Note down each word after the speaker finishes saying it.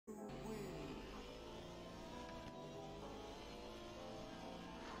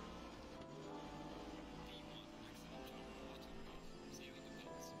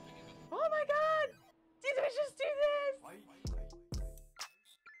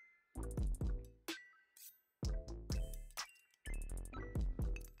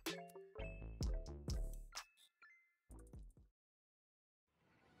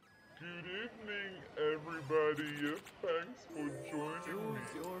evening, everybody. Thanks for joining me.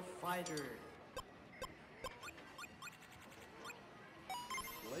 Choose your fighter.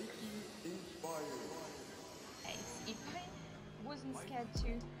 LAKEY inspired. If I wasn't scared to,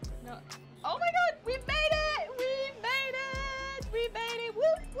 no. Oh my God, we made it! We made it! We made it!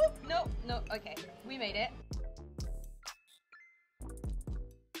 Whoop whoop! No, no. Okay, we made it.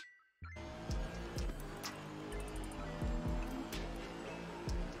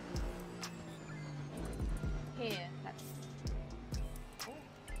 Here, that's.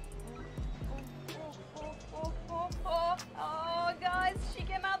 Oh, guys, she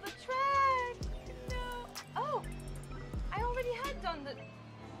came out the track. No. Oh, I already had done the.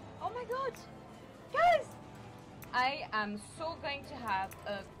 Oh my God, guys! I am so going to have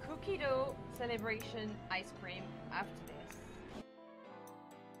a cookie dough celebration ice cream after this.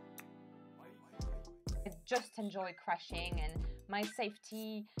 I just enjoy crashing, and my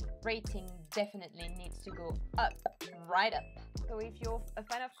safety rating definitely needs to go up, right up. So if you're a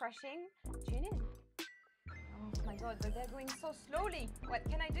fan of crashing, tune in. Oh my God, but they're going so slowly. What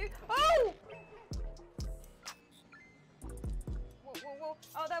can I do? Oh! Whoa, whoa, whoa.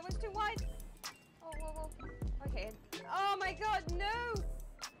 Oh, that was too wide. Oh, whoa, whoa. Okay. Oh my God, no!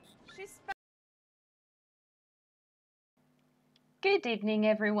 She's. Good evening,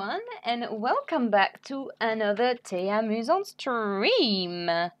 everyone, and welcome back to another Theamusante stream.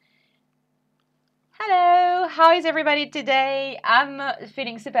 Hello, how is everybody today? I'm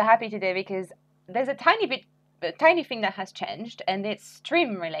feeling super happy today because there's a tiny thing that has changed, and it's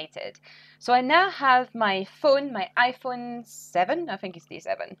stream related. So I now have my phone, my iPhone 7, I think it's the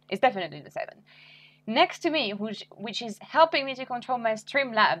 7, it's definitely the 7, next to me, which is helping me to control my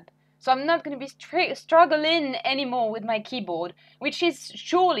Streamlab. So I'm not going to be struggling anymore with my keyboard, which is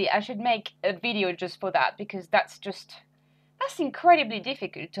surely I should make a video just for that, because that's incredibly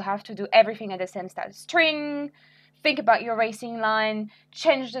difficult to have to do everything at the same time. String, think about your racing line,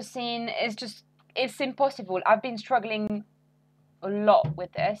 change the scene. It's impossible. I've been struggling a lot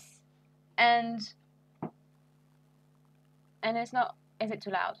with this, and it's not. Is it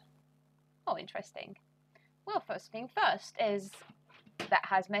too loud? Oh, interesting. Well, first thing first is that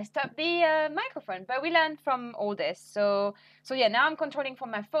has messed up the microphone, but we learned from all this. So yeah, now I'm controlling from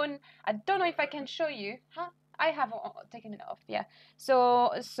my phone. I don't know if I can show you. Huh? I have taken it off. Yeah.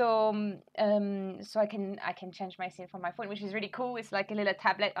 So I can change my scene from my phone, which is really cool. It's like a little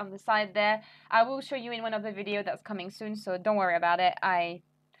tablet on the side there. I will show you in one of the videos that's coming soon. So don't worry about it. I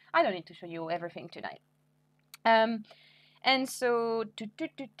don't need to show you everything tonight. And so to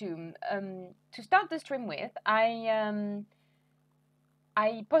start the stream with, I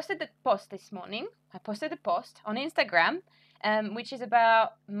posted a post this morning. I posted a post on Instagram, which is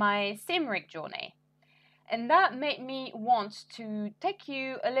about my sim rig journey. And that made me want to take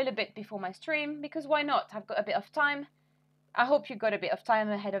you a little bit before my stream, because why not? I've got a bit of time. I hope you got a bit of time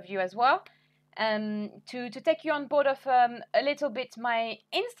ahead of you as well. To take you on board of a little bit my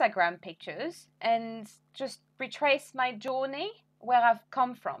Instagram pictures and just retrace my journey, where I've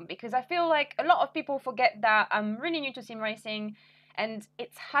come from, because I feel like a lot of people forget that I'm really new to sim racing, and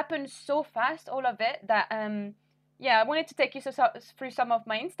it's happened so fast, all of it, that yeah, I wanted to take you through some of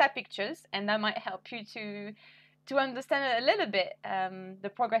my Insta pictures, and that might help you to understand a little bit the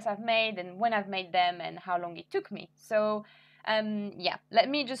progress I've made, and when I've made them, and how long it took me. So yeah, let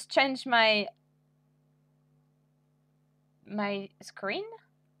me just change my screen.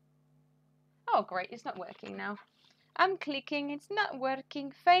 Oh great, it's not working now. I'm clicking, it's not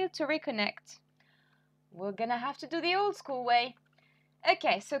working. Failed to reconnect. We're gonna have to do the old school way.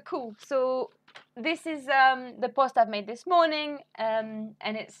 Okay, so cool. So this is the post I've made this morning, and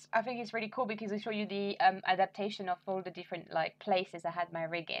I think it's really cool because I show you the adaptation of all the different like places I had my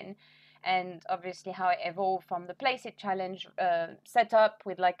rig in, and obviously how it evolved from the Place It challenge setup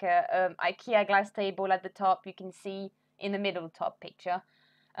with like a IKEA glass table at the top. You can see in the middle top picture.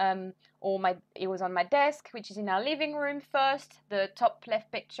 It was on my desk, which is in our living room first, the top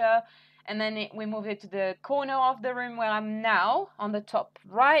left picture. And then we moved it to the corner of the room where I'm now, on the top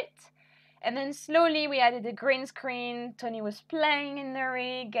right. And then slowly we added a green screen. Tony was playing in the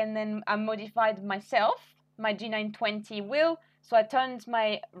rig, and then I modified myself, my G920 wheel. So I turned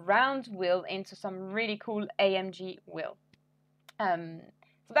my round wheel into some really cool AMG wheel. So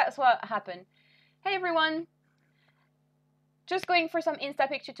that's what happened. Hey everyone. Just going for some Insta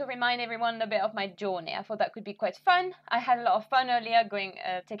picture to remind everyone a bit of my journey. I thought that could be quite fun. I had a lot of fun earlier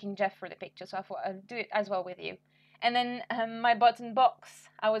taking Jeff through the picture, so I thought I'd do it as well with you. And then my button box,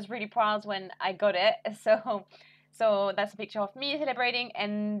 I was really proud when I got it. So that's a picture of me celebrating,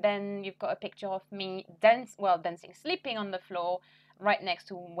 and then you've got a picture of me dancing, sleeping on the floor, right next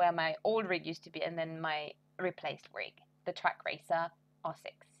to where my old rig used to be, and then my replaced rig, the Trak Racer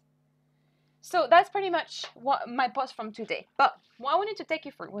R6. So that's pretty much what my post from today. But what I wanted to take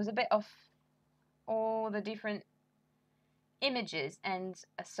you through was a bit of all the different images. And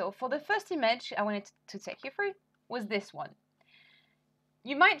so for the first image I wanted to take you through was this one.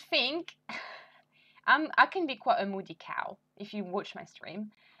 You might think I can be quite a moody cow if you watch my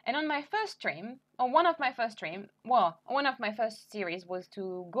stream. And on my first stream, or one of my first series was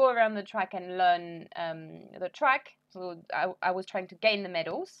to go around the track and learn the track. So I was trying to gain the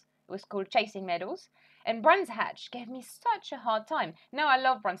medals. It was called Chasing Medals. And Brands Hatch gave me such a hard time. Now I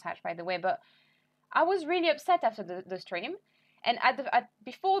love Brands Hatch, by the way, but I was really upset after the stream. And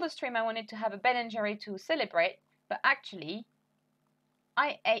before the stream, I wanted to have a Ben & Jerry to celebrate, but actually,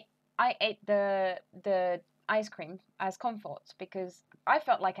 I ate the ice cream as comfort because I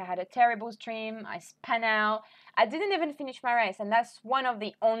felt like I had a terrible stream. I span out. I didn't even finish my race, and that's one of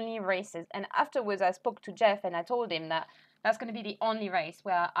the only races. And afterwards, I spoke to Jeff and I told him that that's going to be the only race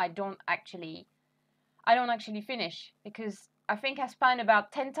where I don't actually finish, because I think I span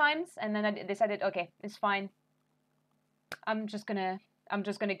about 10 times, and then I decided, okay, it's fine. I'm just gonna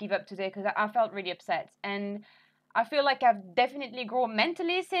give up today because I felt really upset. And I feel like I've definitely grown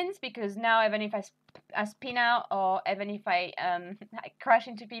mentally since, because now even if I spin out, or even if I crash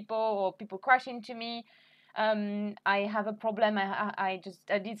into people or people crash into me, I have a problem, I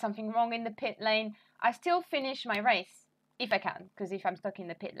did something wrong in the pit lane, I still finish my race if I can, because if I'm stuck in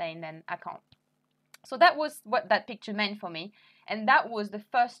the pit lane then I can't. So that was what that picture meant for me, and that was the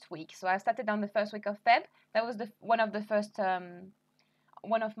first week. So I started on the first week of Feb. That was one of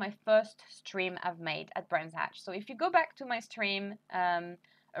my first stream I've made at Brands Hatch. So if you go back to my stream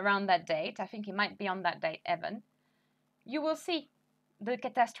around that date, I think it might be on that date, Evan, you will see the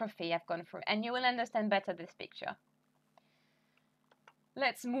catastrophe I've gone through, and you will understand better this picture.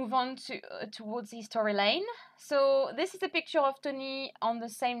 Let's move on towards the story lane. So this is a picture of Tony on the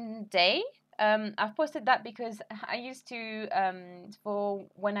same day. I've posted that because I used to, for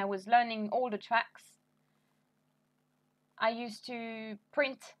when I was learning all the tracks, I used to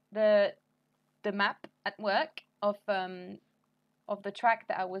print the map at work of the track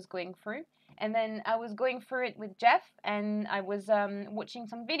that I was going through, and then I was going through it with Jeff, and I was watching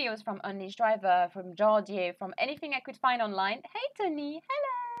some videos from Unleashed Driver, from Jardier, from anything I could find online. Hey Tony,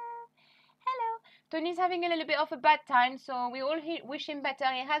 hello, hello. Tony's having a little bit of a bad time, so we all wish him better.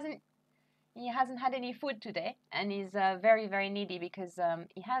 He hasn't had any food today, and he's very, very needy because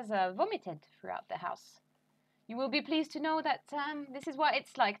he has vomited throughout the house. You will be pleased to know that this is what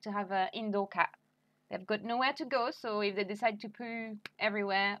it's like to have an indoor cat. They've got nowhere to go, so if they decide to poo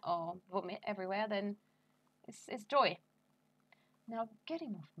everywhere or vomit everywhere, then it's joy. Now get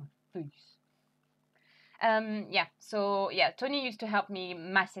him off my face. Tony used to help me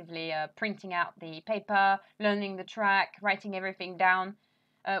massively, printing out the paper, learning the track, writing everything down.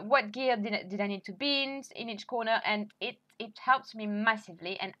 What gear did I need to be in each corner, and it helps me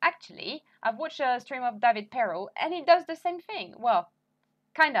massively. And actually, I've watched a stream of David Perrault, and he does the same thing. Well,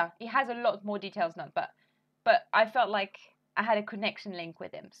 kinda. He has a lot more details now, but I felt like I had a connection link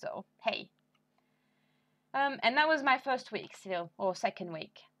with him. So hey. And that was my first week still, or second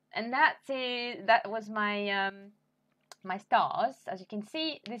week, and that was my my stars. As you can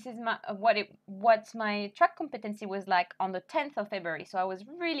see, this is what my track competency was like on the 10th of February. So I was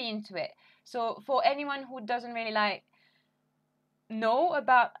really into it. So for anyone who doesn't really know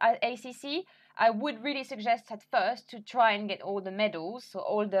about ACC, I would really suggest at first to try and get all the medals, so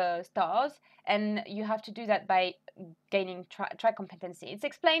all the stars, and you have to do that by gaining track competency. It's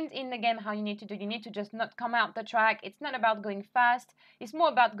explained in the game how you need to do. You need to just not come out the track. It's not about going fast. It's more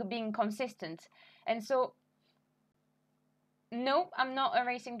about being consistent. And so no, I'm not a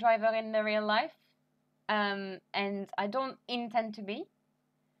racing driver in the real life, and I don't intend to be.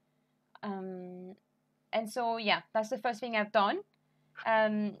 And so, yeah, that's the first thing I've done.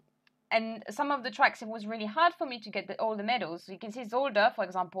 And some of the tracks, it was really hard for me to get all the medals. So you can see Zolder, for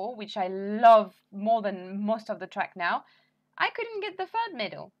example, which I love more than most of the track now. I couldn't get the third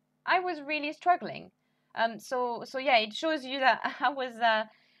medal. I was really struggling. So yeah, it shows you that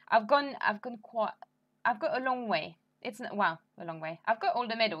I've got a long way. It's not, wow, a long way. I've got all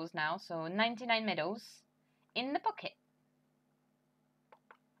the medals now, so 99 medals in the pocket.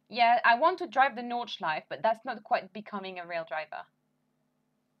 Yeah, I want to drive the Nordschleife, but that's not quite becoming a real driver.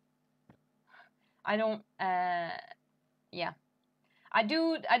 I don't, yeah. I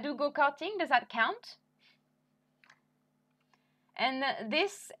do go-karting, does that count? And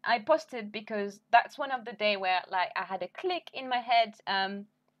this I posted because that's one of the day where I had a click in my head.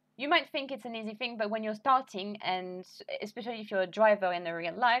 You might think it's an easy thing, but when you're starting, and especially if you're a driver in the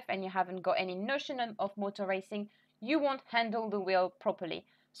real life and you haven't got any notion of motor racing, you won't handle the wheel properly.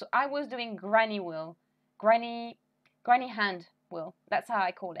 So I was doing granny hand wheel. That's how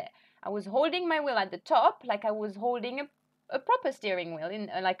I call it. I was holding my wheel at the top like I was holding a proper steering wheel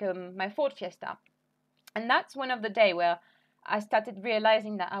in my Ford Fiesta. And that's one of the day where I started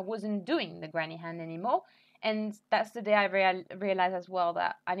realizing that I wasn't doing the granny hand anymore. And that's the day I realized as well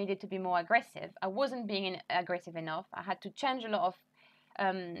that I needed to be more aggressive. I wasn't being aggressive enough. I had to change a lot of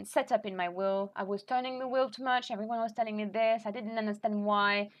setup in my wheel. I was turning the wheel too much. Everyone was telling me this. I didn't understand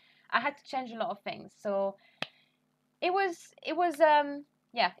why. I had to change a lot of things. So it was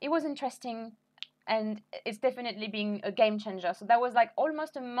interesting, and it's definitely being a game changer. So that was like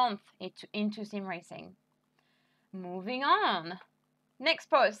almost a month into sim racing. Moving on.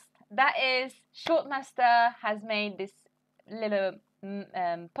 Next post. That is Shortmaster has made this little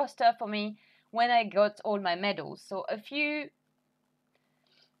poster for me when I got all my medals. So a few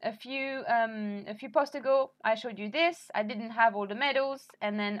posts ago, I showed you this. I didn't have all the medals,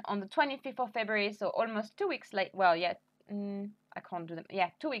 and then on the 25th of February, so almost 2 weeks late. Well, yeah, I can't do them.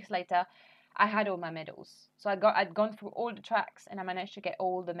 Yeah, 2 weeks later, I had all my medals. So I'd gone through all the tracks, and I managed to get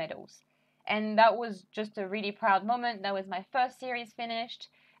all the medals, and that was just a really proud moment. That was my first series finished,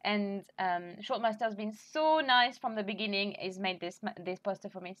 and Shortmaster's been so nice from the beginning. He's made this poster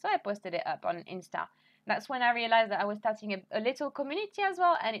for me, so I posted it up on Insta. That's when I realized that I was starting a little community as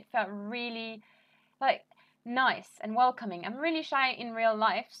well, and it felt really like nice and welcoming. I'm really shy in real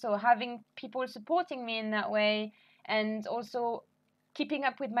life, so having people supporting me in that way and also keeping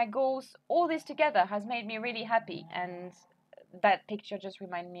up with my goals, all this together has made me really happy, and that picture just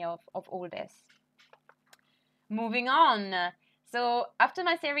reminded me of all this. Moving on. So after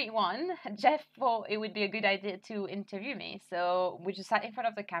my Series 1, Jeff thought it would be a good idea to interview me. So we just sat in front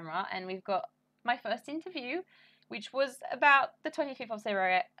of the camera, and we've got my first interview, which was about the 25th of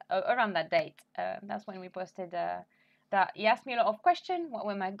February, around that date. That's when we posted that. He asked me a lot of questions. What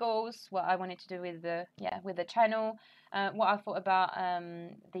were my goals? What I wanted to do with the channel. What I thought about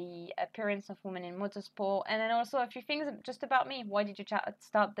the appearance of women in motorsport, and then also a few things just about me. Why did you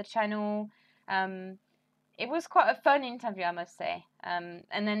start the channel? It was quite a fun interview, I must say.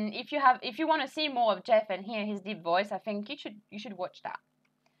 And then if you want to see more of Jeff and hear his deep voice, I think you should watch that.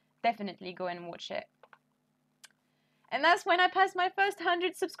 Definitely go and watch it. And that's when I passed my first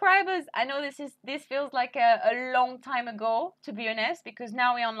 100 subscribers. I know this feels like a long time ago, to be honest, because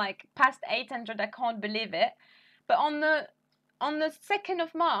now we're on like past 800. I can't believe it. But on the 2nd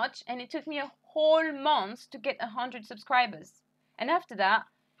of March, and it took me a whole month to get 100 subscribers. And after that,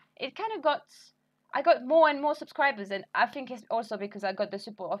 it kind of I got more and more subscribers, and I think it's also because I got the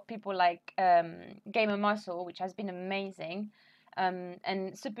support of people like Gamer Muscle, which has been amazing.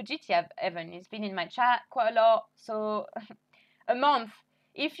 And Super GT Evan, he's been in my chat quite a lot. So a month.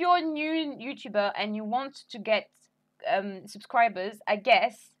 If you're a new YouTuber and you want to get subscribers, I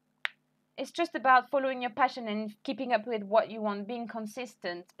guess it's just about following your passion and keeping up with what you want, being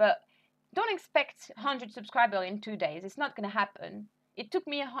consistent. But don't expect 100 subscribers in 2 days. It's not going to happen. It took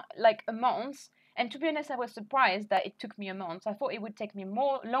me like a month. And to be honest, I was surprised that it took me a month. I thought it would take me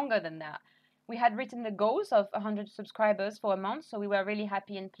longer than that. We had written the goals of 100 subscribers for a month, so we were really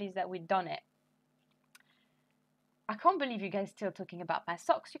happy and pleased that we'd done it. I can't believe you guys still talking about my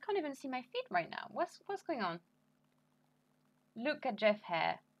socks. You can't even see my feet right now. What's going on? Look at Jeff's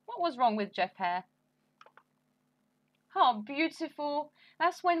hair. What was wrong with Jeff's hair? Oh, beautiful.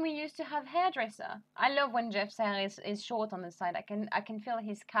 That's when we used to have hairdresser. I love when Jeff's hair is short on the side. I can feel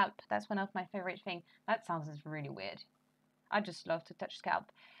his scalp. That's one of my favorite things. That sounds really weird. I just love to touch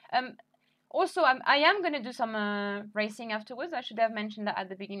scalp. Also, I am going to do some racing afterwards. I should have mentioned that at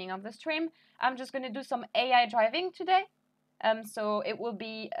the beginning of the stream. I'm just going to do some AI driving today. So it will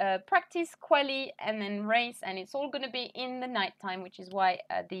be practice, quali, and then race. And it's all going to be in the nighttime, which is why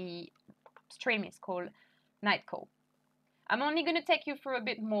the stream is called Nightcall. I'm only going to take you through a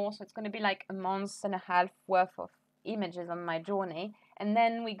bit more. So it's going to be like a month and a half worth of images on my journey. And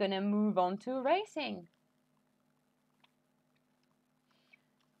then we're going to move on to racing.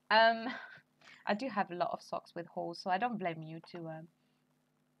 I do have a lot of socks with holes, so I don't blame you to.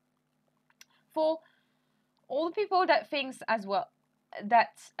 For all the people that thinks as well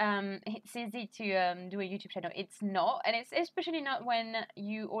that it's easy to do a YouTube channel, it's not, and it's especially not when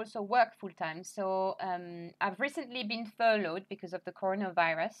you also work full time. So I've recently been furloughed because of the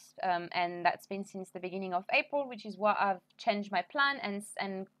coronavirus, and that's been since the beginning of April, which is why I've changed my plan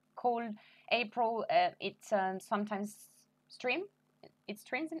and called April. It's sometimes stream. It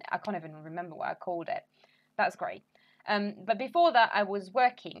streams, and I can't even remember what I called it. That's great. But before that, I was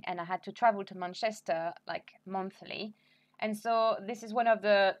working and I had to travel to Manchester like monthly. And so this is one of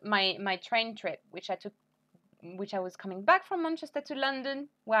my train trip, which I was coming back from Manchester to London,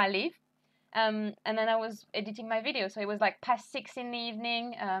 where I live. And then I was editing my video, so it was like past 6 in the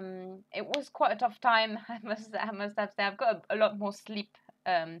evening. It was quite a tough time. I must have said I've got a lot more sleep,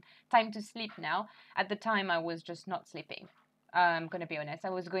 time to sleep now. At the time, I was just not sleeping. I'm gonna be honest. I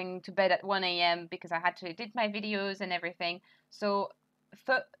was going to bed at 1 a.m. because I had to edit my videos and everything. So,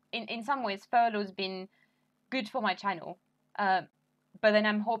 in some ways, furlough's been good for my channel. But then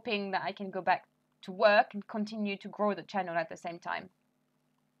I'm hoping that I can go back to work and continue to grow the channel at the same time.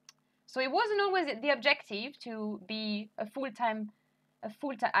 So it wasn't always the objective to be a full-time,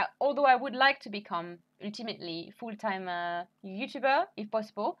 although I would like to become ultimately full-time YouTuber if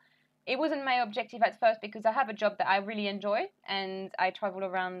possible. It wasn't my objective at first because I have a job that I really enjoy and I travel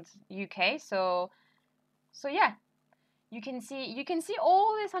around UK. So yeah, you can see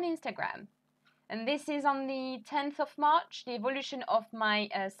all this on Instagram. And this is on the 10th of March, the evolution of my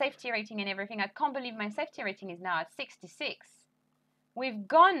safety rating and everything. I can't believe my safety rating is now at 66. We've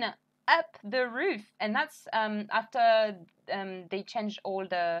gone up the roof, and that's after they changed all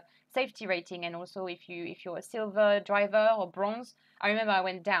the safety rating, and also if you're a silver driver or bronze. I remember I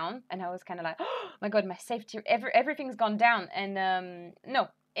went down and I was kind of like, oh my god, my safety, everything's gone down, and no,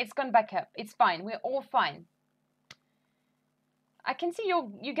 it's gone back up. It's fine. We're all fine. I can see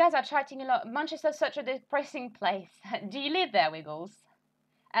you guys are chatting a lot. Manchester's such a depressing place. Do you live there, Wiggles?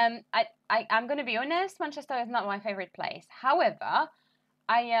 I'm gonna be honest. Manchester is not my favorite place. However,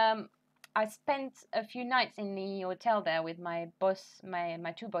 I spent a few nights in the hotel there with my boss,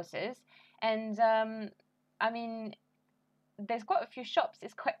 my two bosses, and I mean, there's quite a few shops.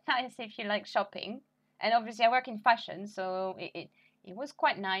 It's quite nice if you like shopping, and obviously I work in fashion, so it was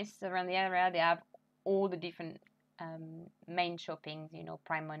quite nice around the area. They have all the different main shoppings, you know,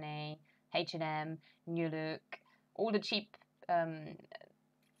 Prime Money, H&M, New Look, all the cheap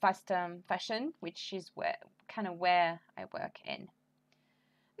fast fashion, which is where I work in.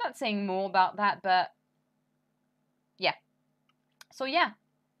 Not saying more about that, but yeah. So yeah,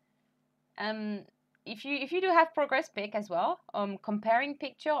 if you do have progress pic as well, comparing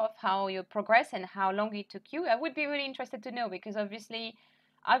picture of how you progress and how long it took you, I would be really interested to know, because obviously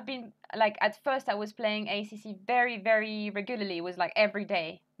I've been like, at first I was playing ACC very, very regularly. It was like every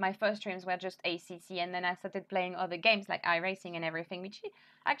day. My first streams were just ACC, and then I started playing other games like iRacing and everything, which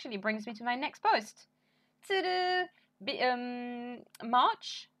actually brings me to my next post.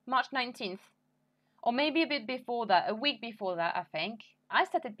 March 19th, or maybe a bit before that, a week before that, I think, I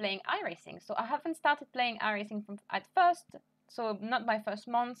started playing iRacing. So I haven't started playing iRacing from at first, so not my first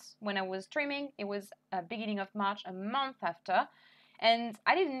month when I was streaming. It was beginning of March, a month after, and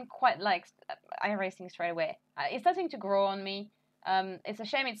I didn't quite like iRacing straight away. It's starting to grow on me. It's a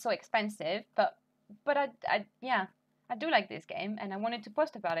shame it's so expensive, but I do like this game, and I wanted to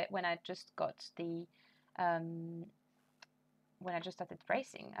post about it when I just got the when I just started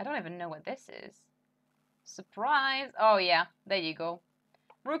racing. I don't even know what this is. Surprise! Oh yeah, there you go.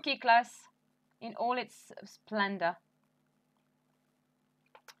 Rookie class in all its splendor.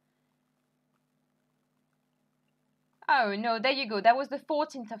 Oh no, there you go. That was the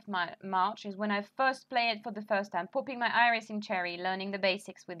 14th of March is when I first played it for the first time, popping my iRacing cherry, learning the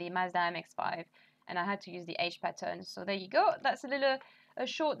basics with the Mazda MX-5, and I had to use the H pattern. So there you go. That's a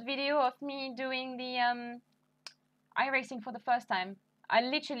short video of me doing the iRacing for the first time. I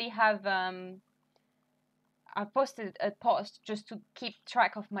literally have I posted a post just to keep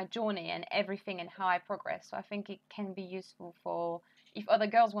track of my journey and everything and how I progress. So I think it can be useful for if other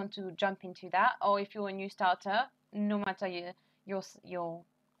girls want to jump into that, or if you're a new starter, no matter your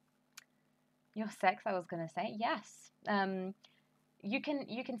sex. I was gonna say yes. You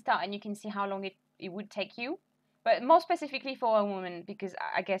can start and you can see how long it would take you, but more specifically for a woman, because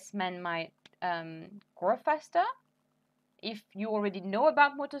I guess men might grow faster. If you already know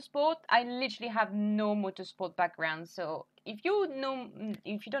about motorsport, I literally have no motorsport background. So if you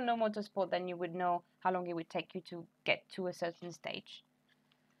don't know motorsport, then you would know how long it would take you to get to a certain stage.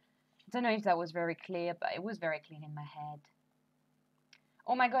 I don't know if that was very clear, but it was very clear in my head.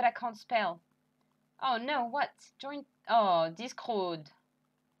 Oh my god, I can't spell. Oh no, what? Join. Oh, Discord.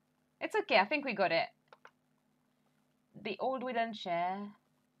 It's okay, I think we got it. The old wooden chair.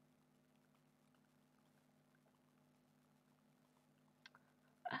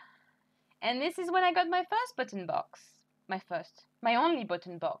 And this is when I got my first button box. My only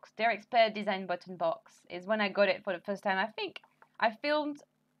button box. Their expert design button box is when I got it for the first time. I think I filmed.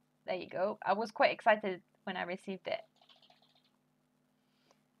 There you go. I was quite excited when I received it.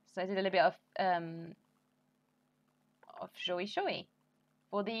 So I did a little bit of of Showy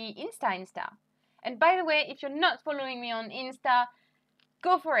for the Insta. And by the way, if you're not following me on Insta,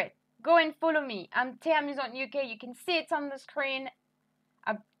 go for it. Go and follow me. I'm Theamusante UK. You can see it on the screen.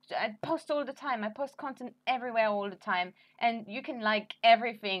 I post all the time. I post content everywhere all the time, and you can like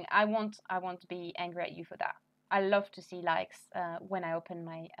everything. I won't be angry at you for that. I love to see likes when I open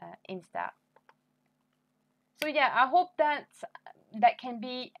my Insta. So yeah, I hope that can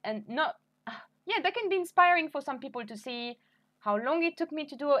be that can be inspiring for some people to see how long it took me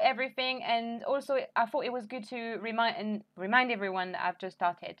to do everything, and also I thought it was good to remind everyone that I've just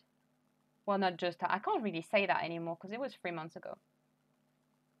started. Well, not just, I can't really say that anymore because it was 3 months ago.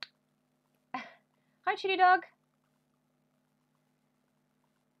 Hi, Chili Dog.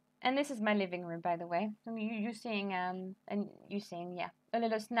 And this is my living room, by the way. So you're seeing, yeah, a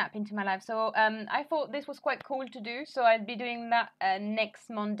little snap into my life. So I thought this was quite cool to do. So I'll be doing that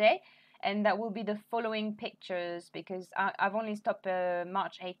next Monday. And that will be the following pictures because I've only stopped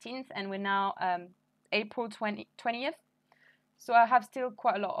March 18th and we're now April 20th. So I have still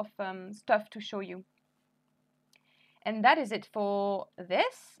quite a lot of stuff to show you. And that is it for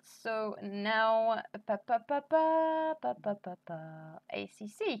this. So now,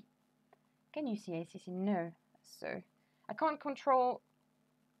 ACC. Can you see ACC? No. So I can't control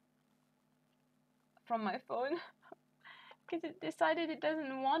from my phone because it decided it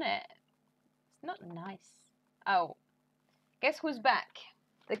doesn't want it. It's not nice. Oh, guess who's back?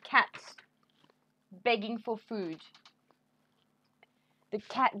 The cat begging for food. The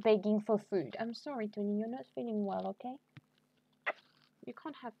cat begging for food. I'm sorry, Tony, you're not feeling well, okay? You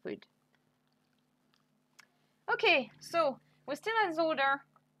can't have food. Okay, so we're still at Zolder.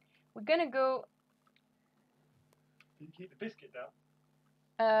 We're gonna go. Did you keep the biscuit down?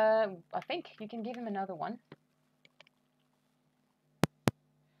 I think you can give him another one.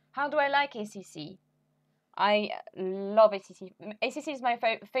 How do I like ACC? I love ACC. ACC is my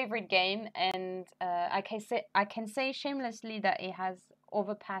favorite game, and I can say shamelessly that it has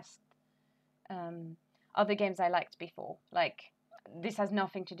overpassed other games I liked before. Like, this has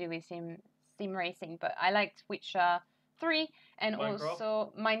nothing to do with sim racing, but I liked Witcher 3 and Minecraft.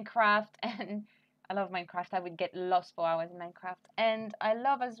 Also Minecraft, and I love Minecraft. I would get lost for hours in Minecraft, and I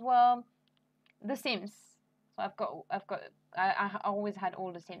love as well The Sims. So I always had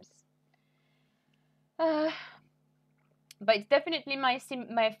all the Sims. But it's definitely my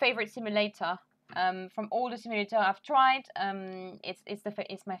favorite simulator. From all the simulator I've tried,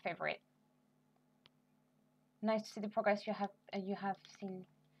 it's my favorite. Nice to see the progress you have seen.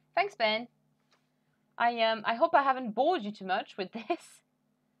 Thanks, Ben. I hope I haven't bored you too much with this.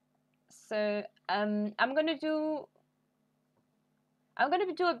 So I'm gonna do a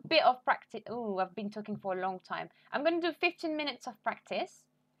bit of practice. Oh, I've been talking for a long time. I'm gonna do 15 minutes of practice,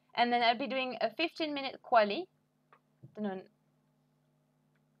 and then I'll be doing a 15-minute quali. Don't know.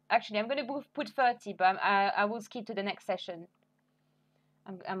 Actually, I'm gonna put 30, but I will skip to the next session.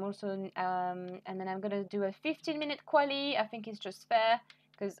 I'm also and then I'm gonna do a 15-minute quali. I think it's just fair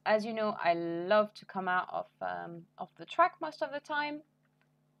because, as you know, I love to come out of the track most of the time.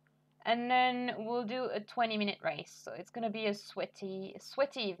 And then we'll do a 20-minute race. So it's gonna be a sweaty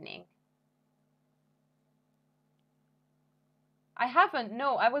evening. I haven't.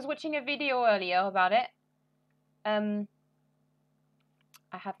 No, I was watching a video earlier about it.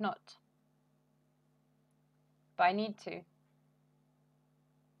 I have not, but I need to.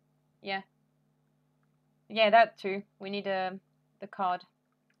 Yeah, that too. We need the card.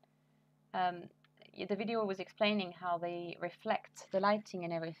 The video was explaining how they reflect the lighting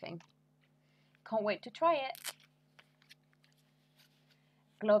and everything. Can't wait to try it.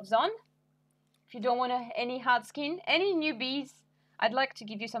 Gloves on. If you don't want any hard skin, any newbies, I'd like to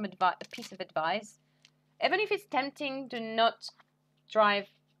give you a piece of advice. Even if it's tempting, do not drive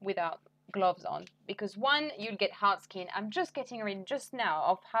without gloves on, because one, you'll get hard skin. I'm just getting rid just now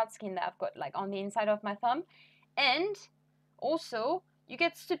of hard skin that I've got like on the inside of my thumb, and also you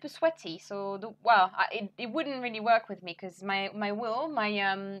get super sweaty. So it wouldn't really work with me because my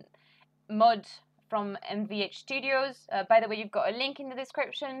mod from MVH Studios. By the way, you've got a link in the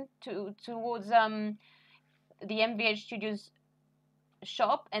description towards the MVH Studios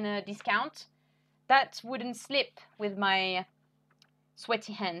shop and a discount. That wouldn't slip with my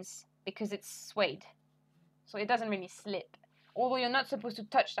sweaty hands because it's suede, so it doesn't really slip. Although you're not supposed to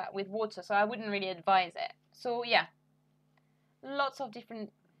touch that with water, so I wouldn't really advise it. So yeah, lots of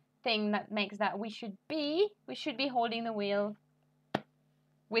different things that makes that we should be holding the wheel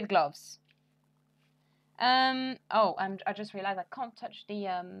with gloves. I just realized I can't touch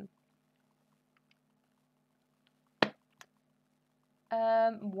the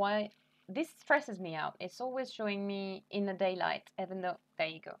this stresses me out. It's always showing me in the daylight, even though, there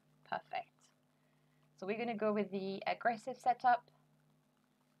you go, perfect. So we're gonna go with the aggressive setup.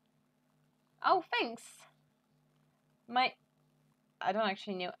 Oh, thanks. I don't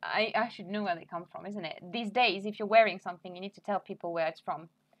actually know. I should know where they come from, isn't it? These days, if you're wearing something, you need to tell people where it's from.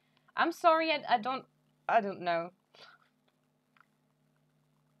 I'm sorry, I don't know.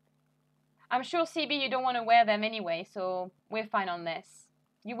 I'm sure, CB, you don't want to wear them anyway, so we're fine on this.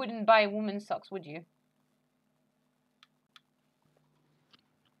 You wouldn't buy women's socks, would you?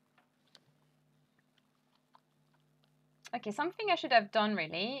 Okay, something I should have done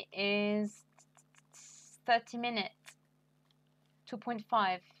really is 30 minutes. 2.5.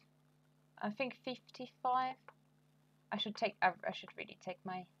 I think 55. I should really take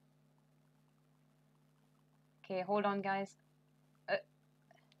my... Okay, hold on, guys.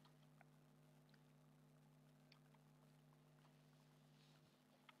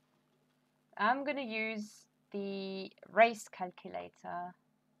 I'm gonna use the race calculator,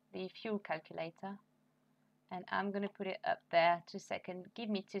 the fuel calculator, and I'm gonna put it up there. 2 seconds. Give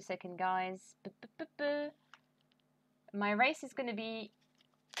me 2 seconds, guys. My race is gonna be,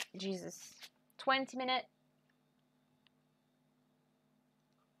 Jesus, 20 minutes.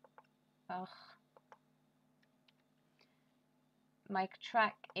 Ugh. My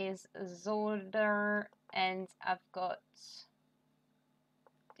track is Zolder, and I've got...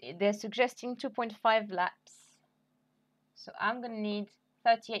 They're suggesting 2.5 laps. So I'm going to need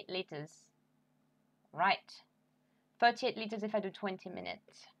 38 liters. Right. 38 liters if I do 20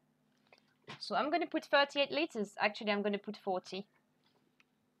 minutes. So I'm going to put 38 liters. Actually, I'm going to put 40.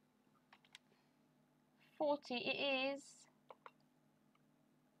 40 it is.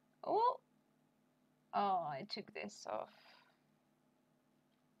 Oh, I took this off.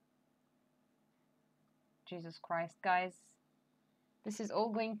 Jesus Christ, guys. This is all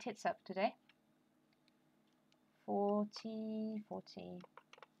going tits up today. 40.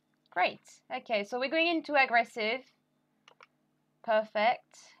 Great. Okay, so we're going into aggressive.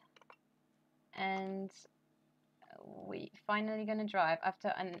 Perfect. And we finally gonna drive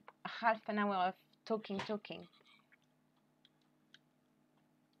after half an hour of talking.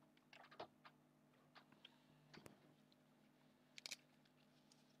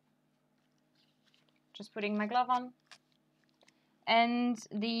 Just putting my glove on. And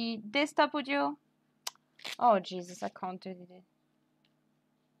the desktop audio. Oh Jesus, I can't do it.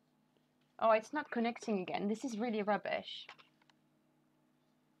 Oh, it's not connecting again. This is really rubbish.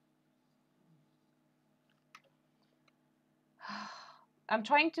 I'm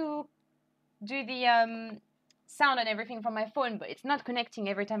trying to do the sound and everything from my phone, but it's not connecting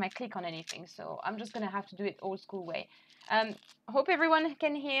every time I click on anything. So I'm just gonna have to do it old school way. Hope everyone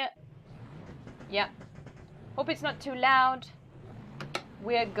can hear. Yeah. Hope it's not too loud.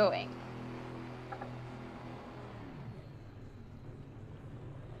 We're going.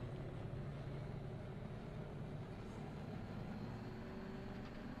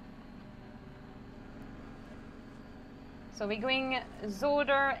 So we're going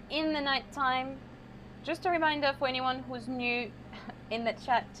Zolder in the night time. Just a reminder for anyone who's new in the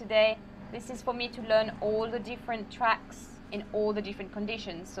chat today, this is for me to learn all the different tracks in all the different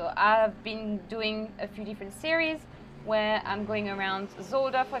conditions. So I've been doing a few different series where I'm going around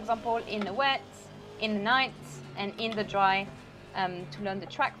Zolder, for example, in the wet, in the night, and in the dry, to learn the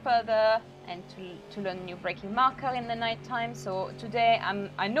track further and to learn new braking marker in the night time. So today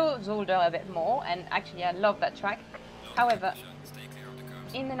I know Zolder a bit more, and actually I love that track. However,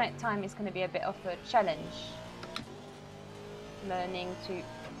 in the night time it's going to be a bit of a challenge. Learning to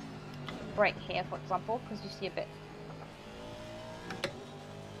brake here, for example, because you see a bit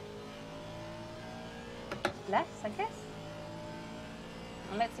less, I guess.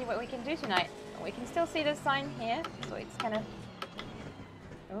 And let's see what we can do tonight. We can still see the sign here, so it's kind of...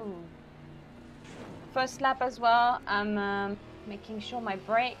 Oh. First lap as well, I'm making sure my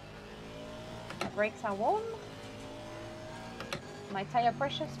brakes are warm. My tire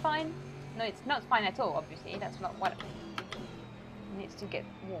pressure is fine. No, it's not fine at all, obviously. That's not what it needs to get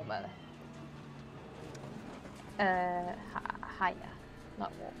warmer. Higher,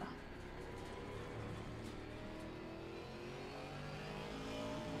 not warmer.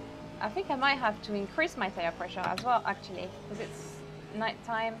 I think I might have to increase my tire pressure as well, actually, because it's night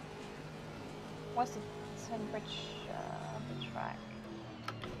time. What's the temperature of the track?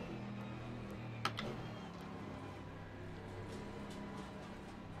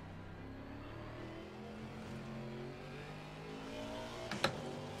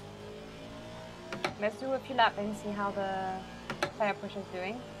 Let's do a few laps and see how the tire pressure is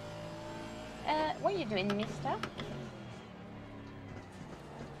doing. What are you doing, mister?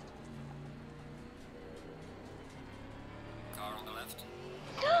 left.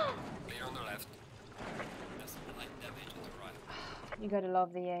 Clear on the left. There's light damage on the right. You gotta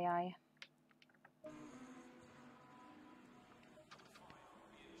love the AI.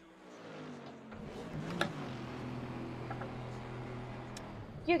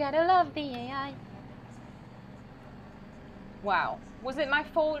 You gotta love the AI. Wow, was it my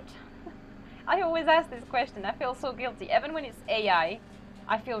fault? I always ask this question. I feel so guilty. Even when it's AI,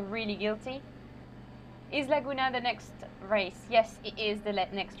 I feel really guilty. Is Laguna the next race? Yes, it is the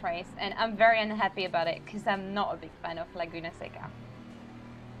next race, and I'm very unhappy about it because I'm not a big fan of Laguna Seca.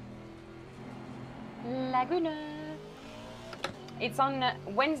 Laguna. It's on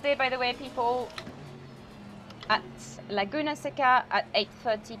Wednesday, by the way, people, at Laguna Seca at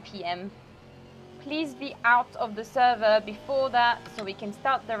 8:30 p.m. Please be out of the server before that so we can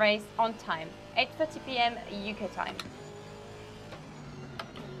start the race on time. 8:30 p.m. UK time.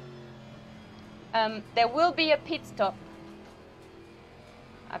 There will be a pit stop,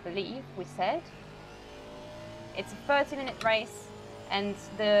 I believe we said. It's a 30-minute race, and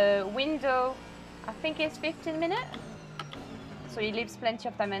the window, I think, is 15 minutes. So it leaves plenty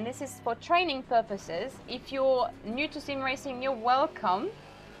of time, and this is for training purposes. If you're new to sim racing, you're welcome.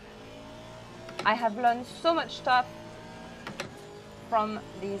 I have learned so much stuff from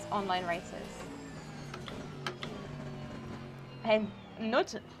these online races. And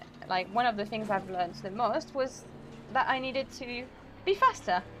not like one of the things I've learned the most was that I needed to be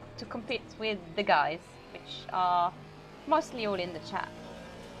faster to compete with the guys, which are mostly all in the chat.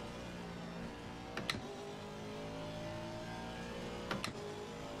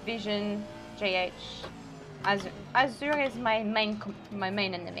 Vision, JH, Azure is my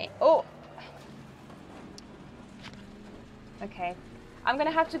main enemy. Oh, okay. I'm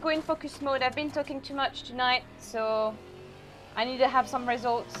gonna have to go in focus mode. I've been talking too much tonight, so I need to have some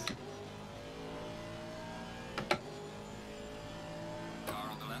results. Car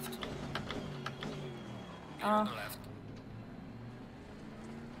on the left. Clear on the left.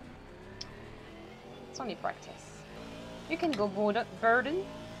 It's only practice. You can go burden.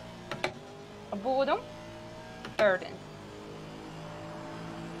 Burden.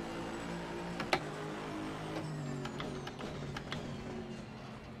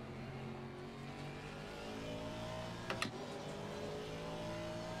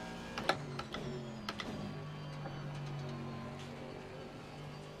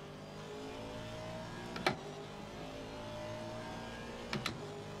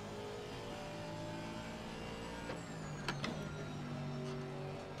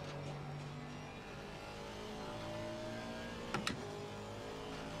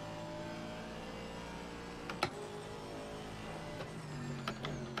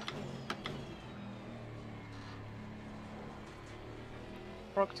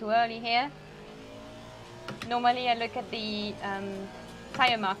 Broke too early here. Normally I look at the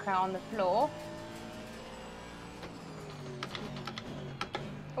tire marker on the floor.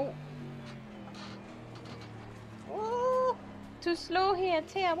 Oh. Oh, too slow here,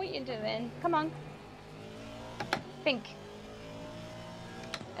 Tia, what are you doing? Come on. Think.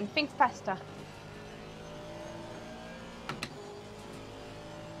 And think faster.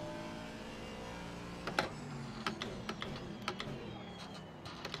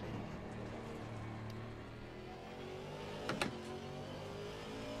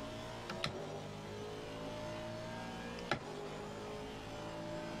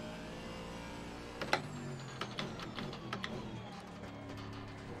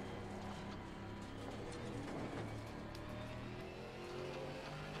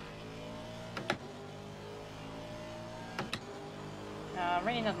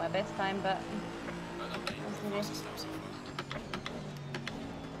 Really not my best time, but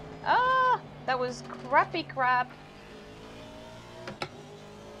ah, that was crappy crap.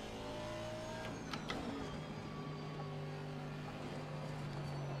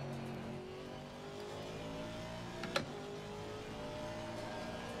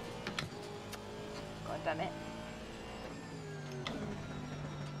 God damn it.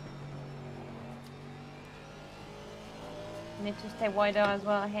 Need to stay wider as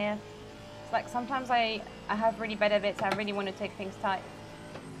well here. It's like sometimes I have really bad habits. I really want to take things tight.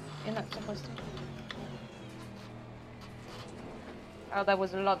 You're not supposed to. Oh, that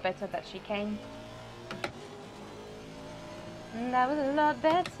was a lot better, that chicane. That was a lot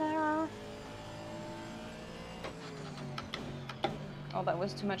better. Oh, that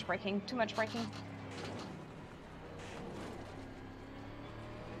was too much braking. Too much braking.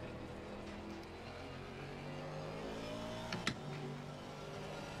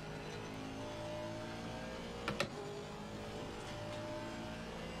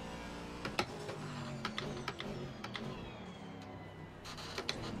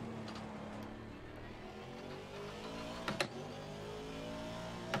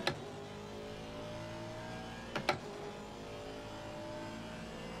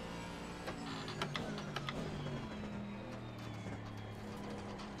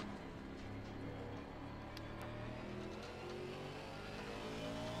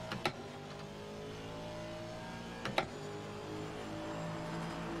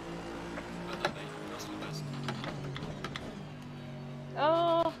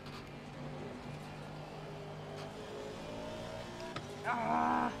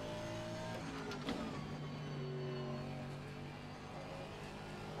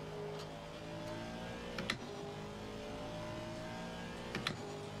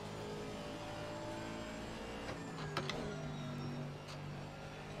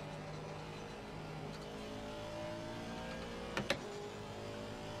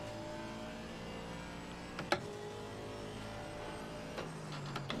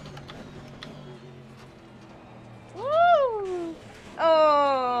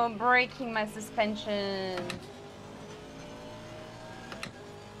 breaking my suspension.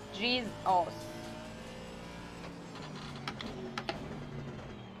 Jeez, oh.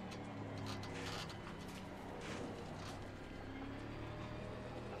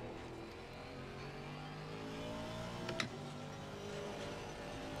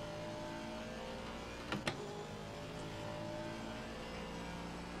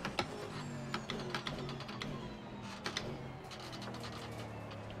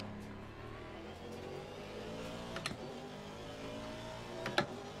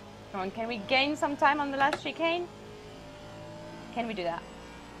 Come on, can we gain some time on the last chicane? Can we do that?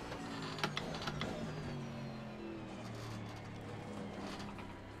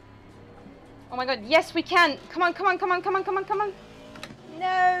 Oh my god, yes we can! Come on, come on, come on, come on, come on, come on!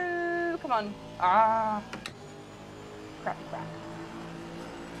 No! Come on. Ah. Crap, crap.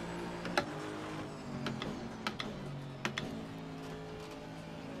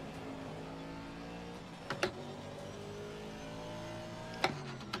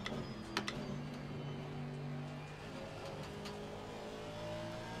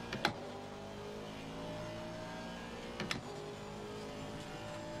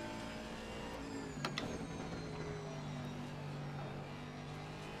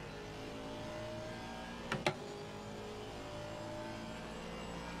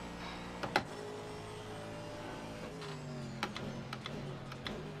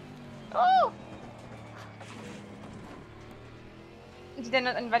 Oh! Did I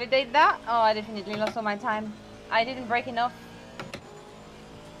not invalidate that? Oh, I definitely lost all my time. I didn't break enough.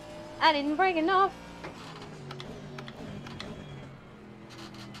 I didn't break enough.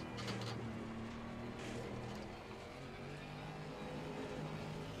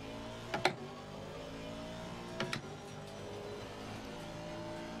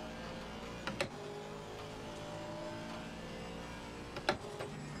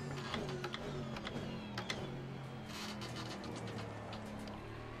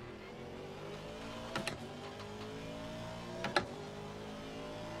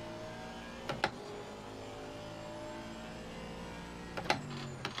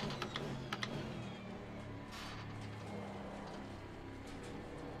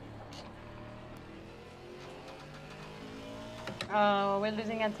 Oh, we're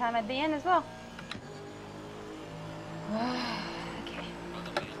losing our time at the end as well. Okay.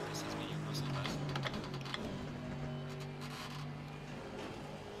 Rather me, this is me, your personal best.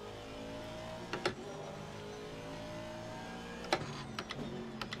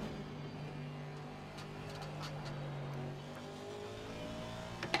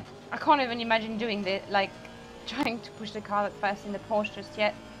 I can't even imagine doing this, like trying to push the car that fast in the Porsche just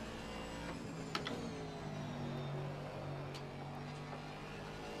yet.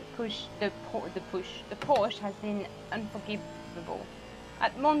 The Porsche has been unforgivable.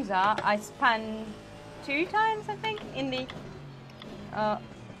 At Monza, I spun 2 times, I think, in the.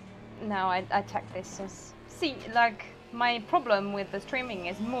 No, I take this as. See, like my problem with the streaming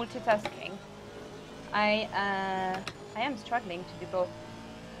is multitasking. I am struggling to do both.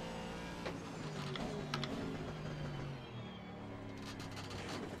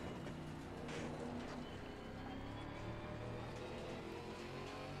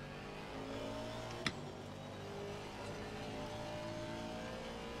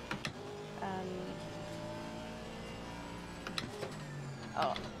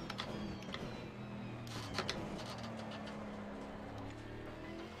 Oh.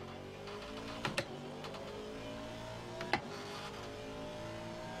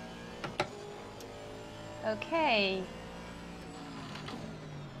 Okay.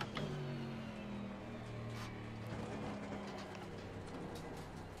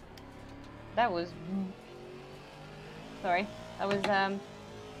 That was... Sorry. That was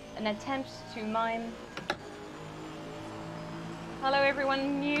an attempt to mime... Hello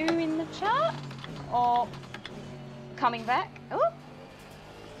everyone new in the chat or coming back. Oh.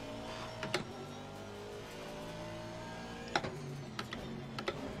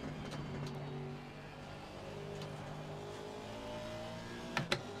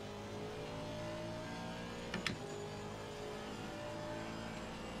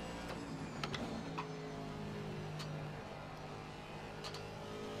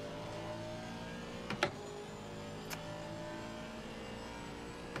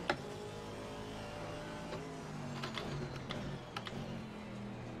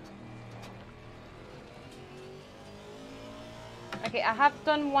 Okay, I have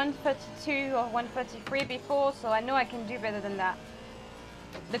done 132 or 133 before, so I know I can do better than that.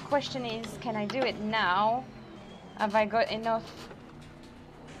 The question is, can I do it now? Have I got enough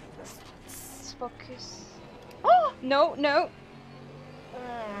focus? Oh, no, no.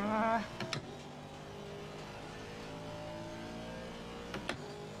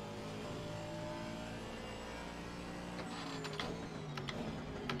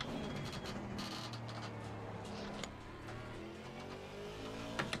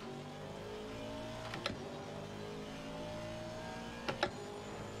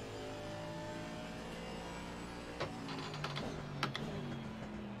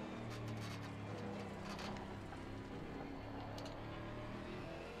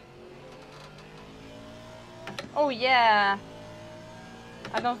 Oh yeah.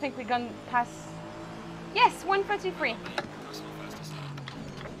 I don't think we're gonna pass. Yes, 133. Personal fastest lap.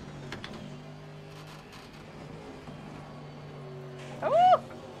 Oh!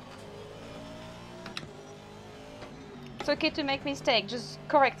 It's okay to make mistake, just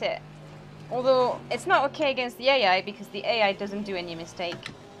correct it. Although it's not okay against the AI because the AI doesn't do any mistake.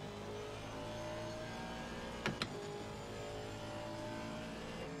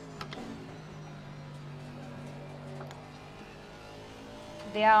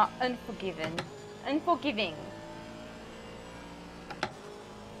 They are unforgiving. Unforgiving.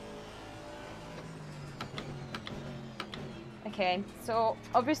 Okay, so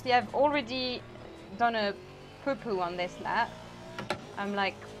obviously I've already done a poo-poo on this lap. I'm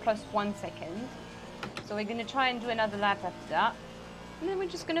like plus 1 second. So we're gonna try and do another lap after that. And then we're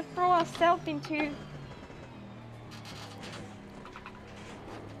just gonna throw ourselves into...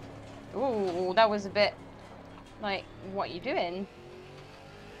 Ooh, that was a bit like, what are you doing?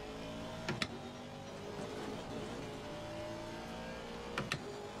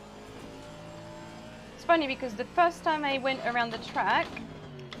 It's funny because the first time I went around the track,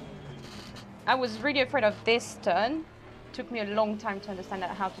 I was really afraid of this turn. Took me a long time to understand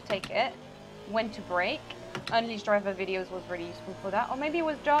how to take it, when to brake. Unleashed driver videos was really useful for that. Or maybe it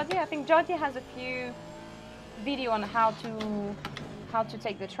was Jardy. I think Jardy has a few video on how to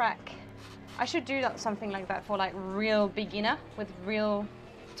take the track. I should do that, something like that for like real beginner with real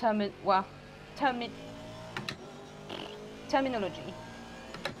terminology.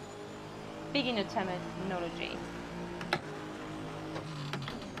 Beginner terminology.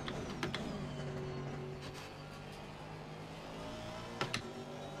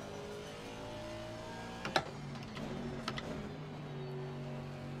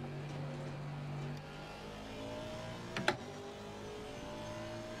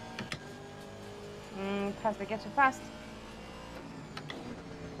 Pass the get too fast.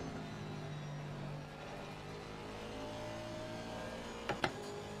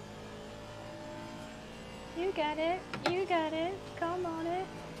 You got it. You got it. Come on it.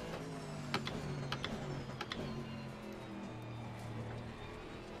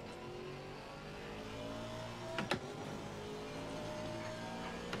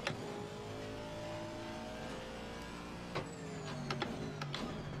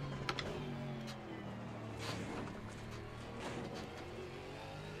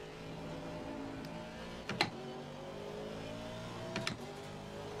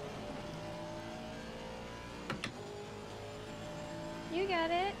 You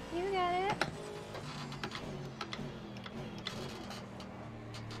got it. You got it.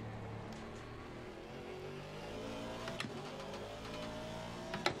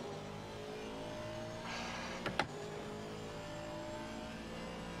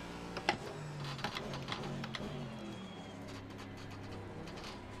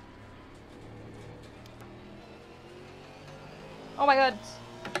 Oh my god.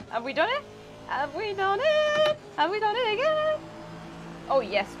 Have we done it? Have we done it? Have we done it again? Oh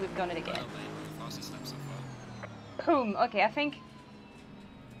yes, we've done it again. Boom. Okay, I think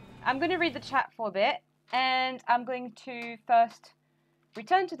I'm going to read the chat for a bit, and I'm going to first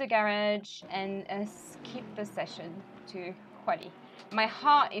return to the garage and skip the session to quali. My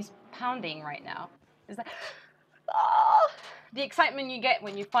heart is pounding right now. It's like, oh, the excitement you get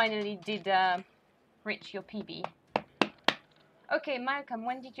when you finally did reach your PB. Okay, Malcolm,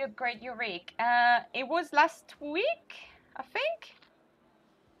 when did you upgrade your rig? It was last week, I think.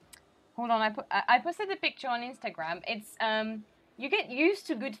 Hold on, I posted a picture on Instagram. It's you get used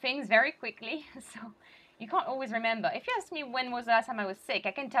to good things very quickly, so you can't always remember. If you ask me when was the last time I was sick,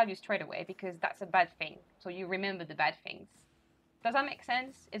 I can tell you straight away because that's a bad thing. So you remember the bad things. Does that make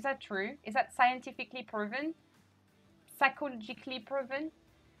sense? Is that true? Is that scientifically proven? Psychologically proven?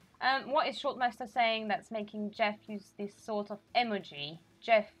 What is Shortmaster saying that's making Jeff use this sort of emoji?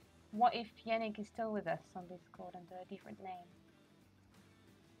 Jeff, what if Yannick is still with us on Discord under a different name?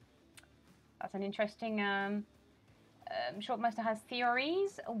 That's an interesting... Shortmaster has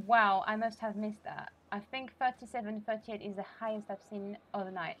theories. Wow, I must have missed that. I think 37, 38 is the highest I've seen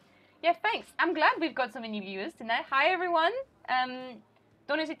overnight. Yeah, thanks. I'm glad we've got so many viewers tonight. Hi, everyone.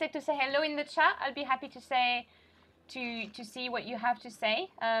 Don't hesitate to say hello in the chat. I'll be happy to say to see what you have to say.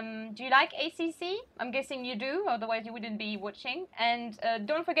 Do you like ACC? I'm guessing you do, otherwise you wouldn't be watching. And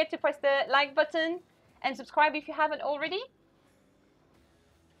don't forget to press the like button and subscribe if you haven't already.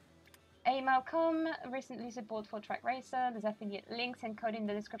 Hey Malcolm, recently support for Trak Racer. There's affiliate links and code in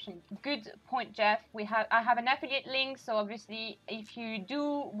the description. Good point, Jeff. I have an affiliate link, so obviously if you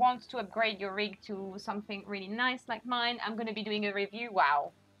do want to upgrade your rig to something really nice like mine, I'm going to be doing a review.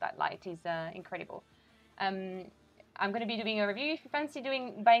 Wow, that light is incredible. I'm going to be doing a review if you fancy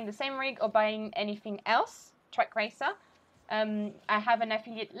buying the same rig or buying anything else, Trak Racer. I have an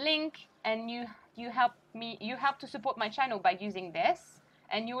affiliate link, and you help to support my channel by using this.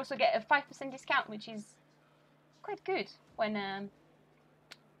 And you also get a 5% discount, which is quite good when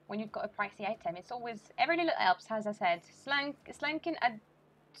you've got a pricey item. It's always, every little helps, as I said. Slankin, I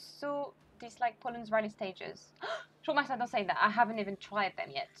so dislike Poland's rally stages. Shortmaster, don't say that. I haven't even tried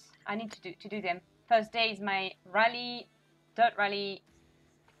them yet. I need to do them. Thursday is my dirt rally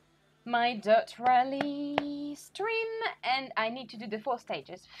stream, and I need to do the 4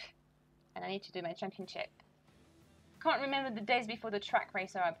 stages. And I need to do my championship. Can't remember the days before the Trak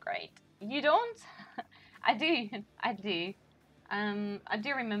Racer upgrade. You don't? I do. I do. I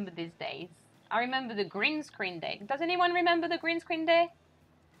do remember these days. I remember the green screen day. Does anyone remember the green screen day?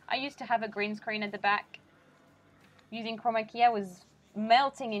 I used to have a green screen at the back. Using chroma key, I was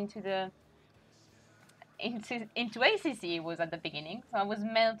melting into the into ACC. It was at the beginning, so I was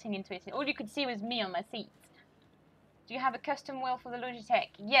melting into it. All you could see was me on my seat. Do you have a custom wheel for the Logitech?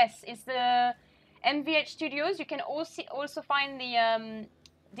 Yes, it's the MVH Studios. You can also find the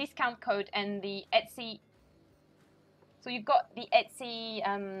discount code and the Etsy. So you've got the Etsy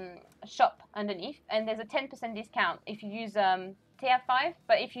shop underneath, and there's a 10% discount if you use TF5.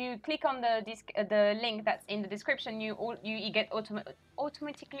 But if you click on the link that's in the description, you get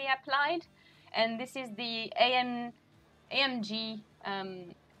automatically applied. And this is the AMG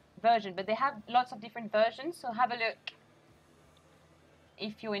version, but they have lots of different versions. So have a look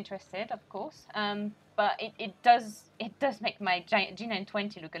if you're interested, of course. But it does make my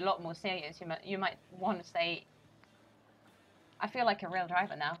G920 look a lot more serious. You might want to say, I feel like a real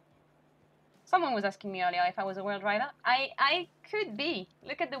driver now. Someone was asking me earlier if I was a real driver. I could be.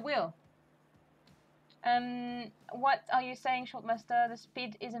 Look at the wheel. What are you saying, Shortmaster? The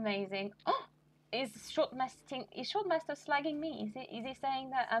speed is amazing. Oh, is Shortmaster slagging me? Is he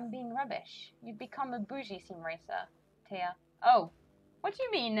saying that I'm being rubbish? You've become a bougie sim racer, Thea. Oh. What do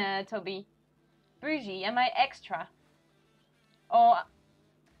you mean, Toby? Bougie? Am I extra? Or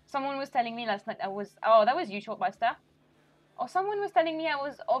someone was telling me last night I was... Oh, that was you, Shortbuster. Or someone was telling me I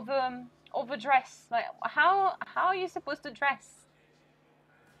was overdressed. Like, how are you supposed to dress?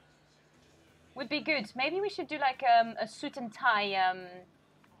 Would be good. Maybe we should do like a suit and tie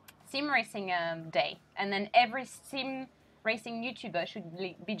sim racing day. And then every sim racing YouTuber should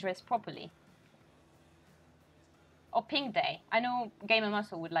be dressed properly. Or pink day. I know Gamer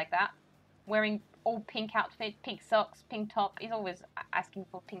Muscle would like that. Wearing all pink outfit, pink socks, pink top. He's always asking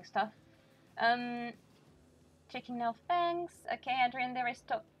for pink stuff. Checking now, thanks. Okay, Adrian, there is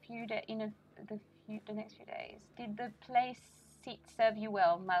top few in the next few days. Did the play seat serve you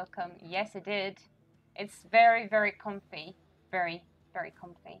well, Malcolm? Yes, it did. It's very, very comfy. Very, very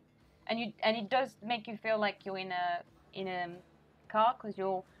comfy. And it does make you feel like you're in a car because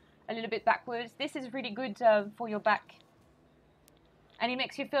you're a little bit backwards. This is really good for your back, and it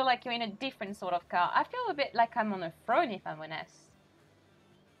makes you feel like you're in a different sort of car. I feel a bit like I'm on a throne, if I'm honest.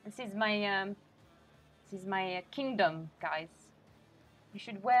 This is my kingdom, guys. You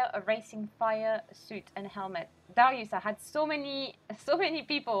should wear a racing fire suit and helmet. Darius, I had so many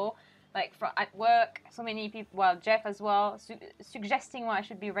people like at work, so many people, well, Jeff as well, suggesting what I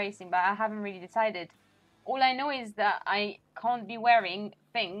should be racing, but I haven't really decided. All I know is that I can't be wearing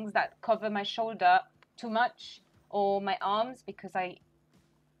things that cover my shoulder too much or my arms because I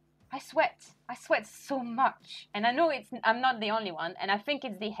sweat. I sweat so much. And I know I'm not the only one, and I think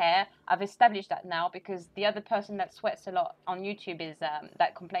it's the hair. I've established that now because the other person that sweats a lot on YouTube is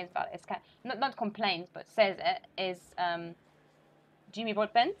that complains about it. It's kind of, not complains, but says it is Jimmy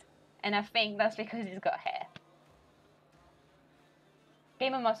Broadbent, and I think that's because he's got hair.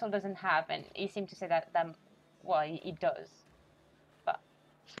 Gamer Muscle doesn't have, and he seemed to say that well, he does. But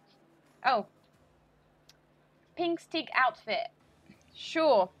oh, pink stick outfit.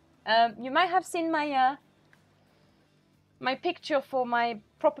 Sure. You might have seen my my picture for my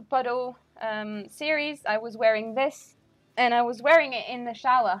Proper Puddle series. I was wearing this, and I was wearing it in the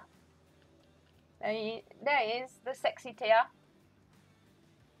shower. There is the sexy Tia.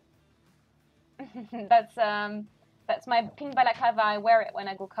 That's my pink balaclava. I wear it when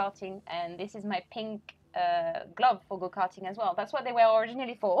I go karting, and this is my pink glove for go karting as well. That's what they were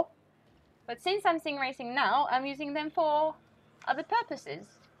originally for. But since I'm sim racing now, I'm using them for other purposes.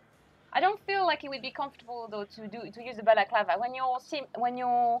 I don't feel like it would be comfortable though to use the balaclava when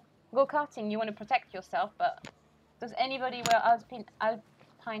you're go karting. You want to protect yourself, but does anybody wear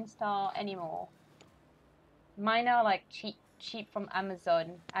Alpine Star anymore? Mine are like cheap from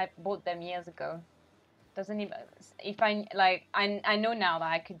Amazon. I bought them years ago. Doesn't even, if I like, I know now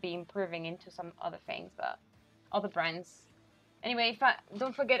that I could be improving into some other things, but other brands. Anyway,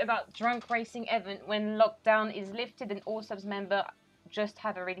 don't forget about drunk racing event when lockdown is lifted and all subs member just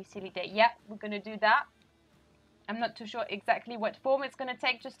have a really silly day. Yeah, we're gonna do that. I'm not too sure exactly what form it's gonna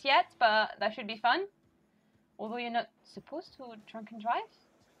take just yet, but that should be fun. Although you're not supposed to drunk and drive.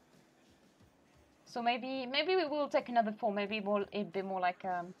 So maybe we will take another form. Maybe it'll be more like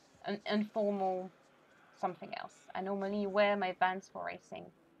an informal something else. I normally wear my Vans for racing.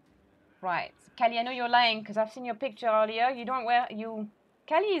 Right, Callie, I know you're lying because I've seen your picture earlier. You don't wear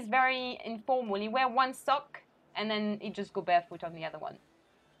Callie is very informal. You wear one sock and then you just go barefoot on the other one.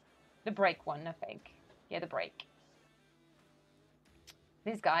 The brake one, I think. Yeah, the brake.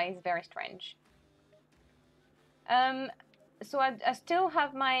 This guy is very strange. So I still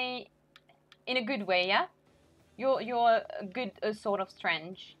have my, in a good way, yeah. You're a good sort of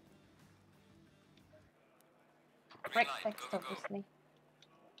strange. Brake text, obviously.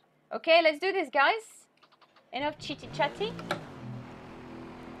 Okay, let's do this, guys. Enough chitty chatty.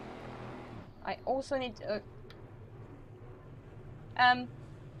 I also need to,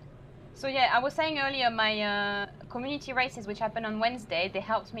 so yeah, I was saying earlier my community races, which happened on Wednesday, they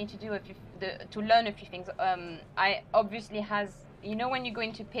helped me to do to learn a few things. I obviously you know, when you go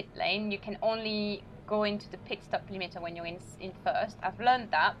into pit lane, you can only go into the pit stop limiter when you're in first. I've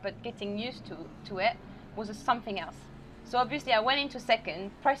learned that, but getting used to it was something else. So obviously I went into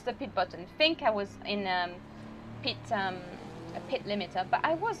second, pressed the pit button, think I was in a pit limiter, but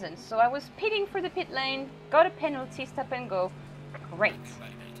I wasn't. So I was pitting for the pit lane, got a penalty, stop and go. Great.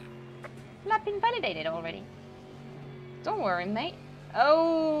 Lap invalidated already. Don't worry, mate.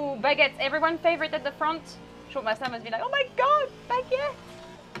 Oh, Baguette, everyone favorite at the front. Short Master must be like, oh my god, Baguette!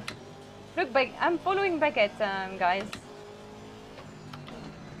 Look, I'm following Baguette, guys.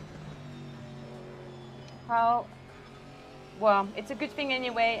 Well, it's a good thing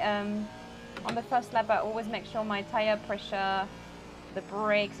anyway. On the first lap, I always make sure my tire pressure, the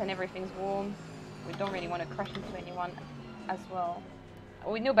brakes and everything's warm. We don't really want to crash into anyone as well.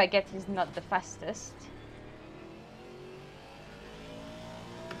 We know Baguette is not the fastest.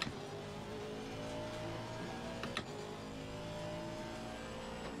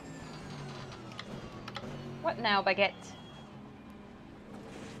 What now, Baguette?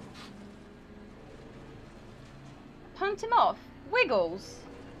 Punt him off. Wiggles.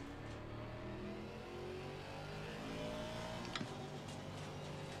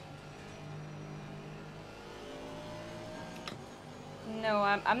 No,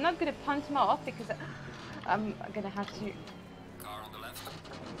 I'm not gonna punt him off because I'm gonna have to. Car on the left.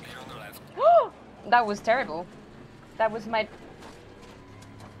 Clear on the left. That was terrible. That was my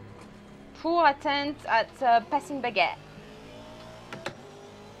poor attempt at passing Baguette.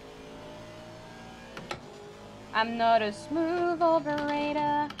 I'm not a smooth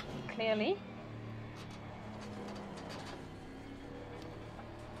operator, clearly.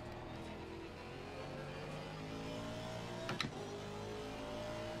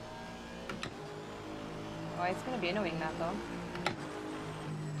 Oh, it's gonna be annoying that though.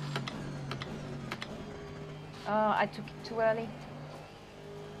 Oh, I took it too early.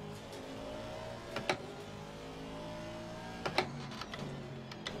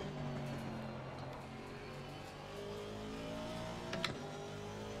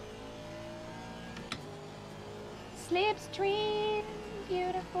 Slipstream,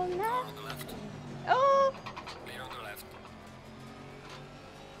 beautiful night. Car on the left. Oh! Clear on the left.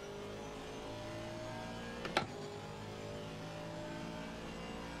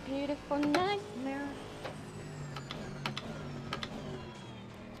 Beautiful nightmare.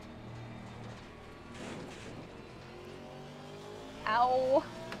 Ow.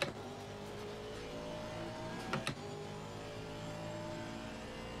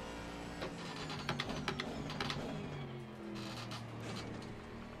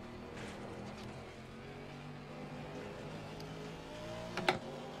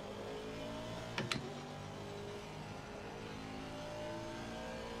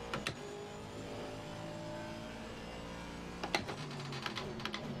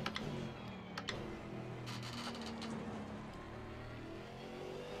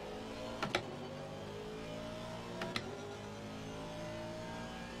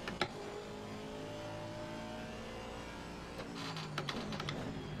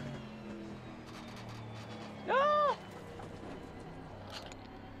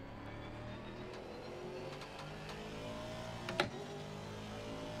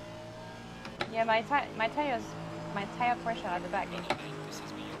 Yeah, my tire pressure at the back. By the way, this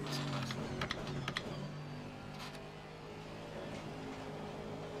is me, your surprise.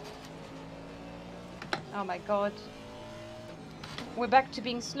 Oh my god. We're back to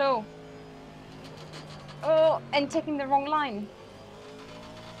being slow. Oh, and taking the wrong line.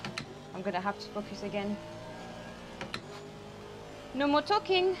 I'm gonna have to focus again. No more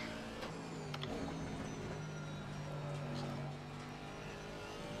talking.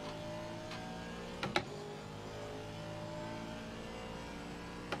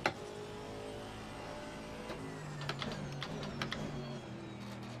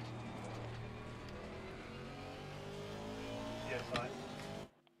 Yes,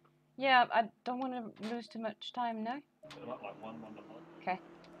 Yeah, I don't want to lose too much time, no? like 1.5. Okay.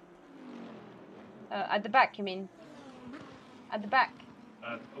 At the back, you mean? At the back.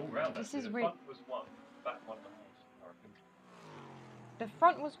 All round. This Actually, is the rude. front was 1, back 1.5. I reckon. The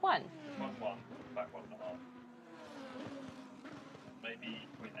front was 1. Front 1, back 1.5. Maybe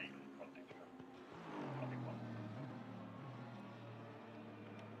 0.8 front extra. I think 1.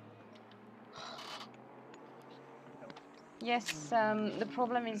 Yes, the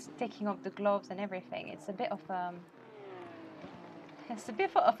problem is taking off the gloves and everything. It's a bit of it's a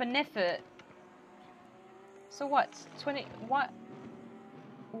bit of an effort. So what? 20?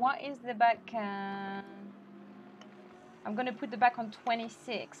 What is the back? I'm gonna put the back on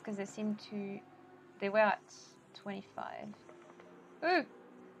 26 because they were at 25. Ooh.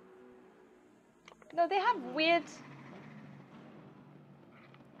 No, they have weird.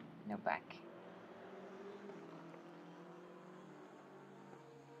 No back.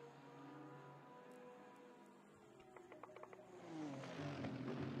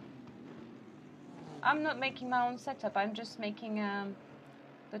 I'm not making my own setup. I'm just making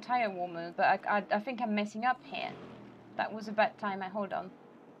the tire warmer. But I think I'm messing up here. That was a bad time. Hold on.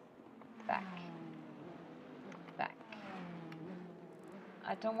 Back. Back.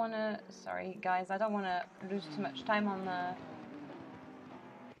 I don't want to. Sorry, guys. I don't want to lose too much time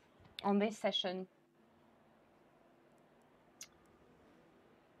on this session.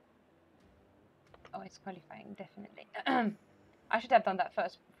 Oh, it's qualifying, definitely. I should have done that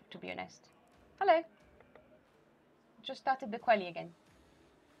first, to be honest. Hello. Just started the quali again.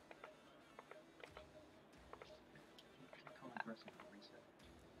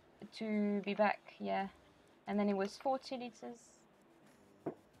 To be back, yeah. And then it was 40 liters.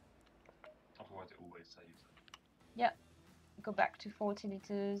 Otherwise, it always saves them. Yeah. Go back to 40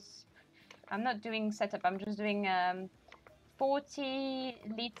 liters. I'm not doing setup, I'm just doing 40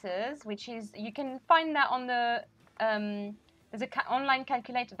 liters, which is, you can find that on the, there's an online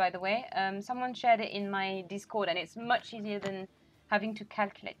calculator, by the way. Someone shared it in my Discord, and it's much easier than having to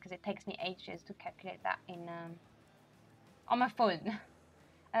calculate, because it takes me ages to calculate that in on my phone.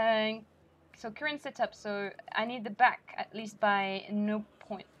 So current setup, so I need the back at least by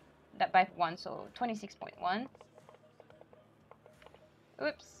by 1, so 26.1.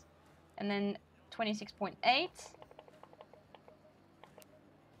 Oops. And then 26.8.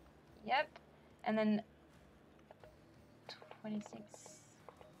 Yep. And then 26.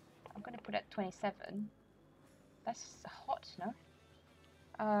 I'm gonna put at 27. That's hot, no?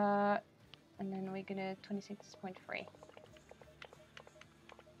 And then we're gonna 26.3.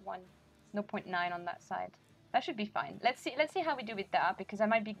 0.9 on that side. That should be fine. Let's see how we do with that, because I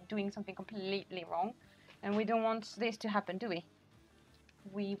might be doing something completely wrong, and we don't want this to happen, do we?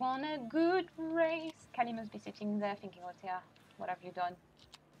 We want a good race. Callie must be sitting there thinking, oh yeah, what have you done?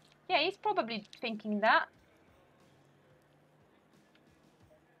 Yeah, he's probably thinking that.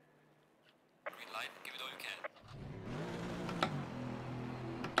 Green light, give it all you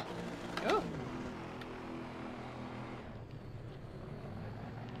can. Ooh.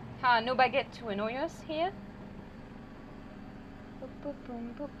 Ha, no baguette to annoy us here.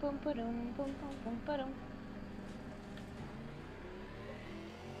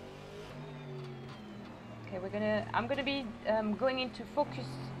 Okay, I'm gonna be going into focus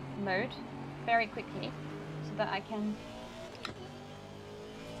mode very quickly so that I can.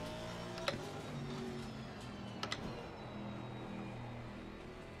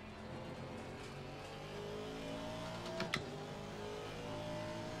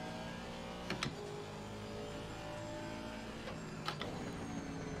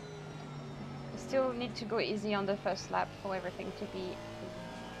 Still need to go easy on the first lap for everything to be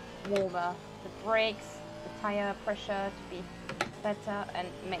warmer. The brakes, the tire pressure to be better, and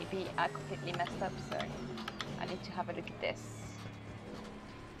maybe I completely messed up, so I need to have a look at this.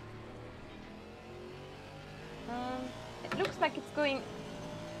 It looks like it's going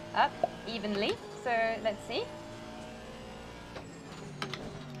up evenly, so let's see.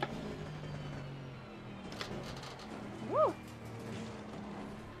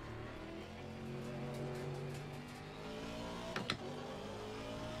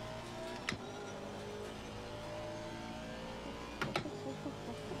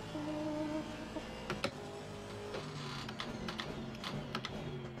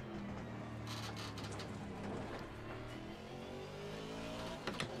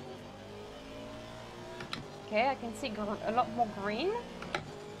 Okay, I can see a lot more green.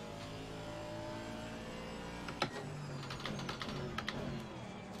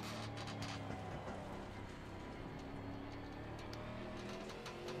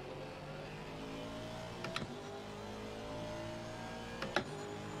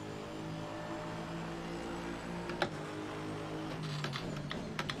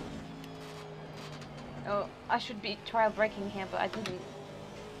 Oh, I should be trial braking here, but I didn't.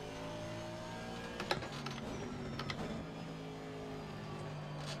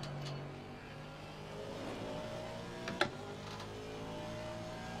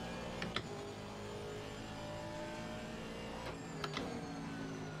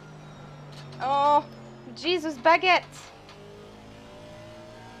 Oh, Jesus, Baguette!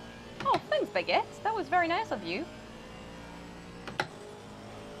 Oh, thanks, Baguette. That was very nice of you.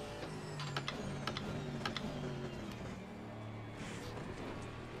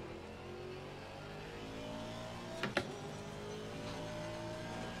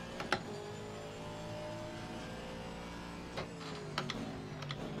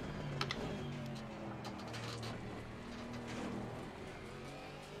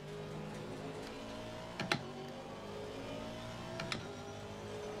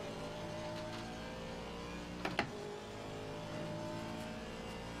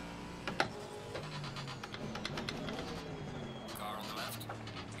 Car on the left.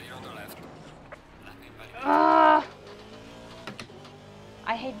 Clear on the left. Lapping validation. Ah!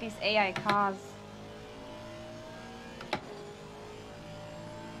 I hate these AI cars.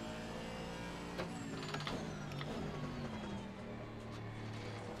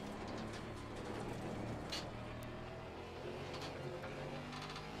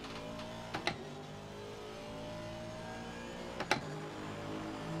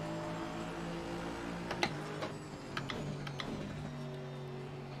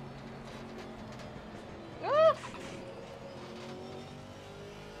 Ah!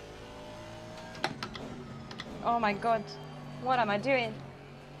 Oh my god, what am I doing?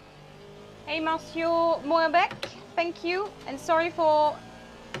 Hey Monsieur Moerbeck, thank you, and sorry for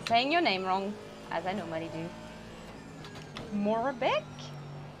saying your name wrong, as I normally do. Moerbeck?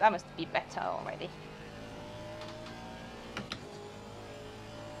 That must be better already.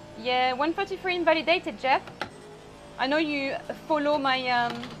 Yeah, 143 invalidated, Jeff. I know you follow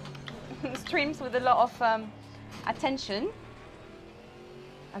my streams with a lot of attention,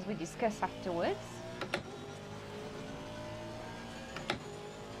 as we discuss afterwards.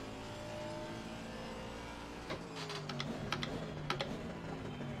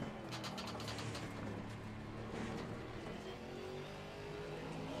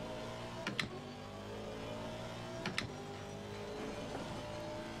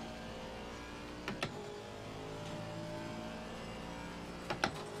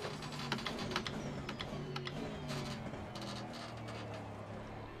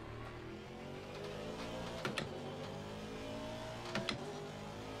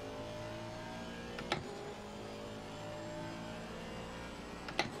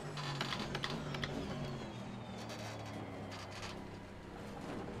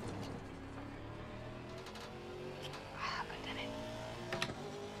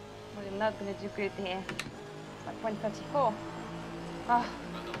 Not gonna do good here. It's like 134. Ah.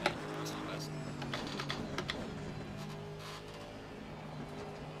 Well done, mate. Personal best.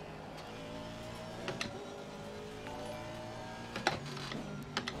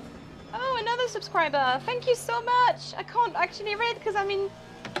 Oh, another subscriber. Thank you so much. I can't actually read because I'm in.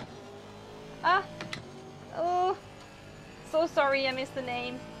 Ah. Oh. So sorry, I missed the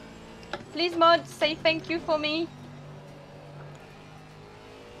name. Please, mod, say thank you for me.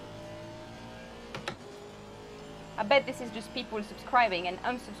 I bet this is just people subscribing and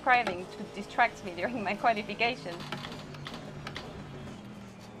unsubscribing to distract me during my qualification.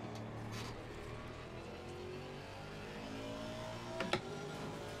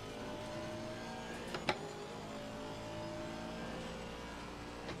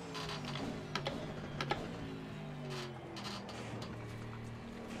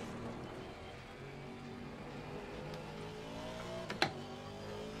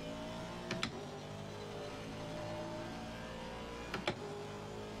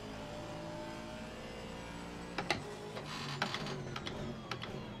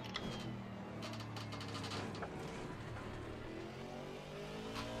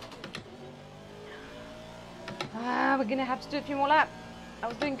 We're gonna have to do a few more laps. I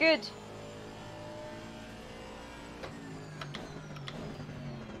was doing good.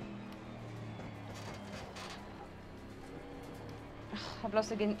 I've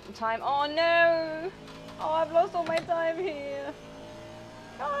lost again time. Oh no! Oh, I've lost all my time here.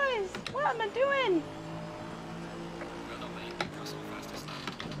 Guys, what am I doing?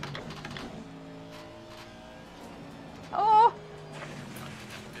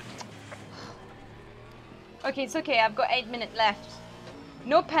 Okay, it's okay. I've got 8 minutes left.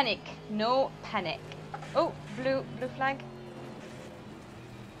 No panic. No panic. Oh, blue flag.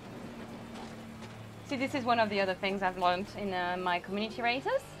 See, this is one of the other things I've learned in my community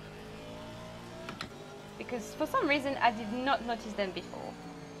races. Because for some reason I did not notice them before.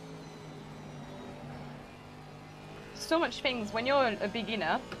 So much things when you're a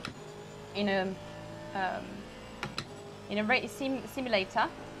beginner in a race simulator.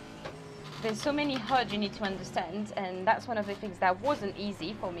 There's so many HUD you need to understand, and that's one of the things that wasn't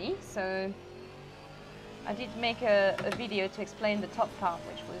easy for me. So I did make a video to explain the top part,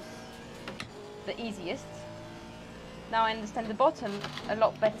 which was the easiest. Now I understand the bottom a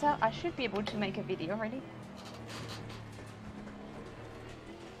lot better. I should be able to make a video really.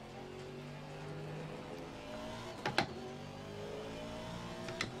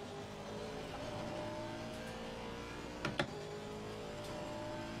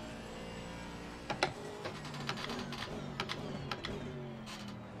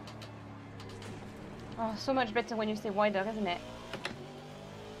 Oh, so much better when you say wider, isn't it?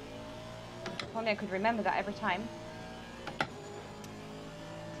 If only I could remember that every time.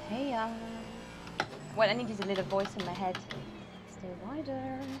 Hey, what I need is a little voice in my head. Stay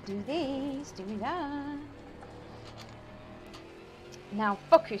wider, do this, do that. Now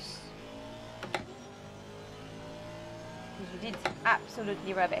focus. Because you did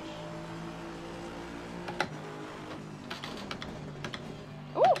absolutely rubbish.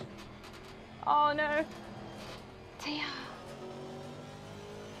 Ooh! Oh no! Thea!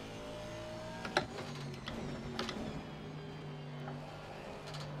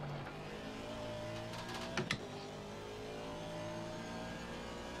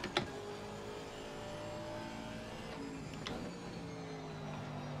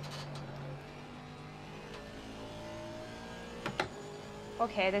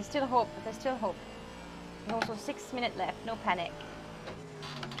 Okay, there's still hope, there's still hope. There's also 6 minutes left, no panic.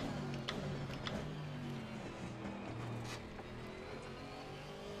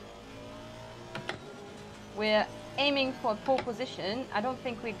 We're aiming for pole position. I don't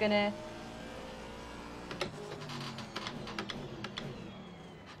think we're gonna...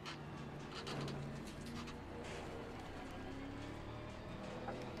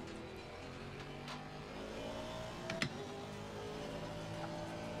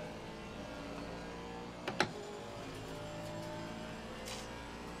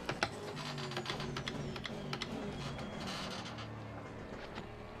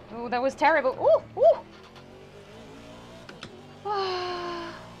 Oh, that was terrible. Ooh, ooh.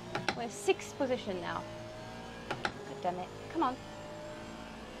 We're 6th position now. God damn it. Come on.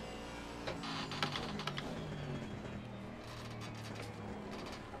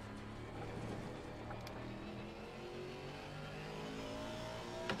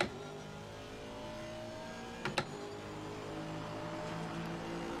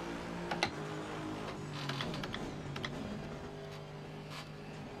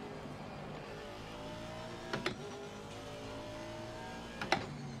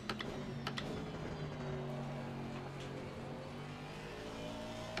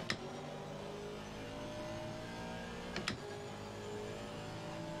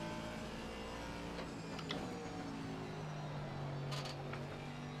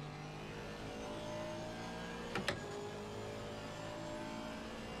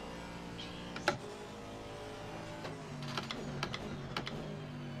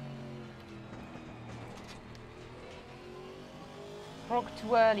 Broke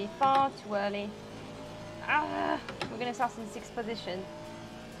too early, far too early. Ah, we're gonna start in 6th position.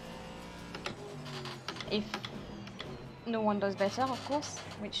 If no one does better, of course,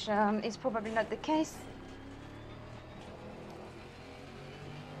 which is probably not the case.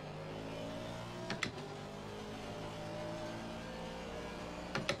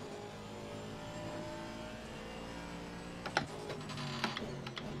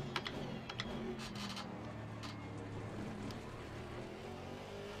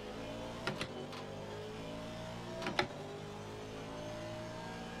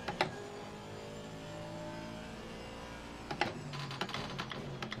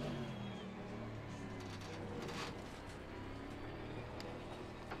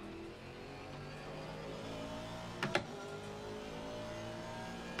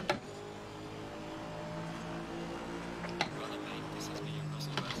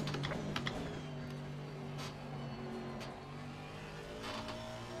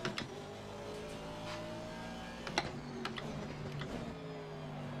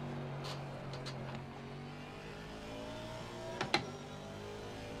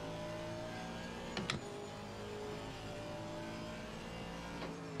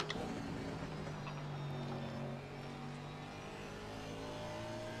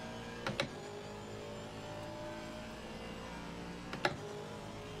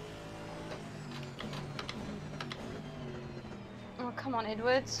 Come on,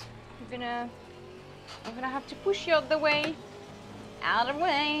 Edwards. I'm gonna have to push you out the way. Out of the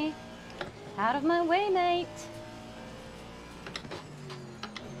way. Out of my way, mate.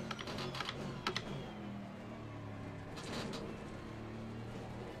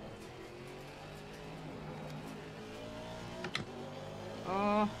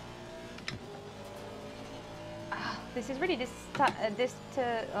 Oh. This is really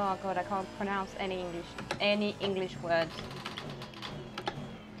oh god, I can't pronounce any English word.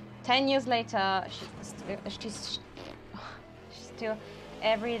 10 years later, she's still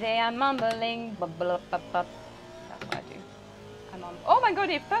every day I'm mumbling. That's what I do. Oh my god,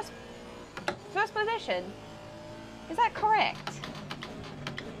 first position. Is that correct?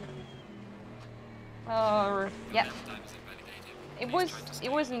 Oh, yeah. It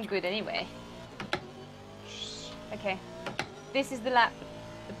wasn't good anyway. Okay, this is the lap.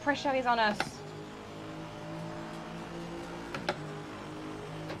 The pressure is on us.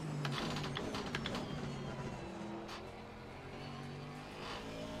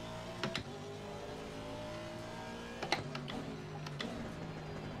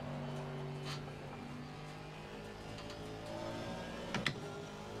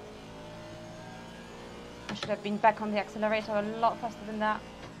 I should have been back on the accelerator a lot faster than that.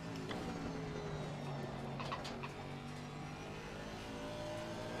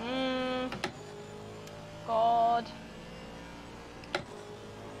 God.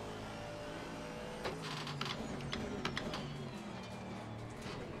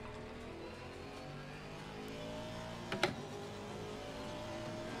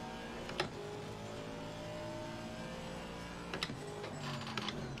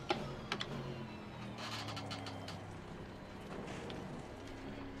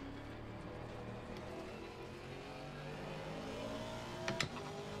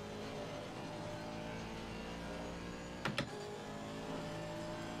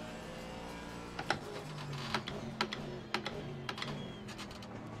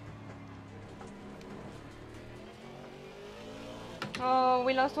 Oh,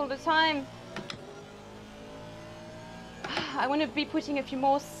 we lost all the time. I want to be putting a few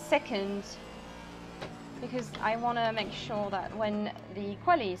more seconds because I want to make sure that when the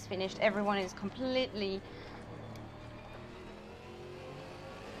quali is finished, everyone is completely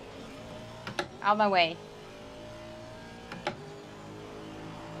out of my way.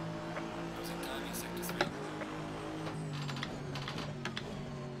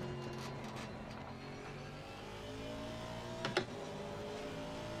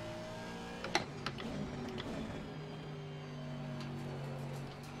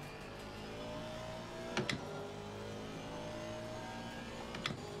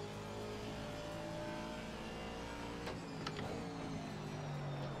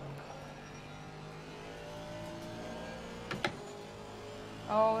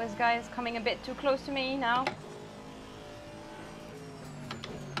 Oh, this guy is coming a bit too close to me now.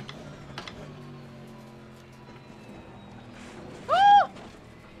 Oh!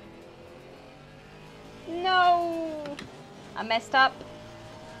 No! I messed up.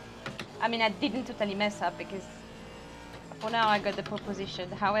 I mean, I didn't totally mess up because for now I got the pole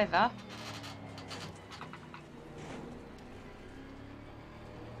position. However,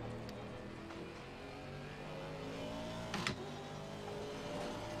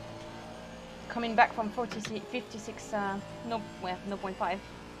 coming back from 56, no, well, 0.5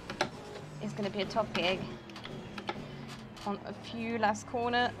 is going to be a tough gig on a few last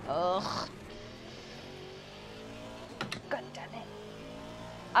corner. Ugh. God damn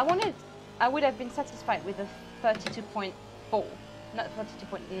it. I would have been satisfied with a 32.4, not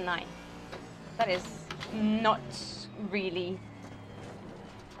 32.9. That is not really.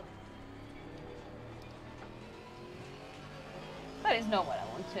 That is not what I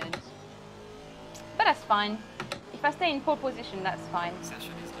wanted. But that's fine. If I stay in pole position, that's fine.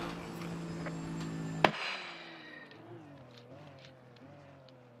 Session is now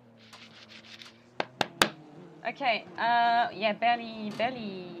over. Okay, yeah, barely,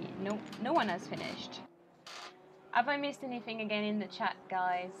 no one has finished. Have I missed anything again in the chat,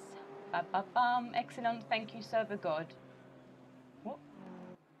 guys? Ba-ba-bum. Excellent, thank you, server god. What?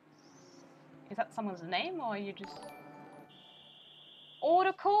 Is that someone's name, or are you just...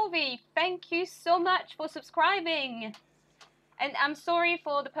 Order Colby, thank you so much for subscribing. And I'm sorry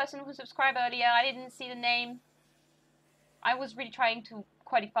for the person who subscribed earlier, I didn't see the name. I was really trying to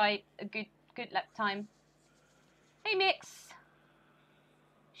qualify a good lap time. Hey Mix!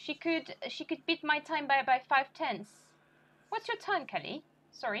 She could beat my time by 5/10. What's your time, Kelly?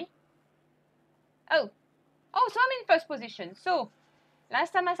 Sorry. Oh, so I'm in first position. So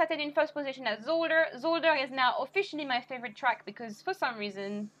Last time I started in first position at Zolder. Zolder is now officially my favorite track because for some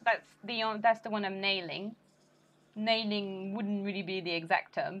reason that's the one I'm nailing. Nailing wouldn't really be the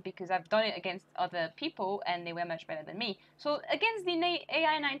exact term because I've done it against other people and they were much better than me. So against the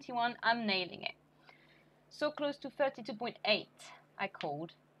AI91, I'm nailing it. So close to 32.8 I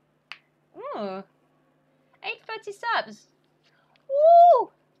called. Ooh, 830 subs.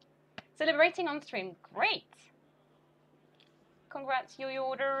 Woo! Celebrating on stream. Great. Congrats, Yo-Yo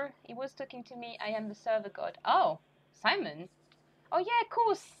Order. He was talking to me. I am the server god. Oh, Simon. Oh yeah,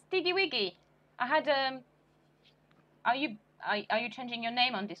 cool. Stiggy Wiggy. I had Are you changing your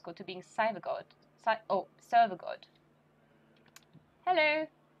name on Discord to being Cyber God? Server God. Hello.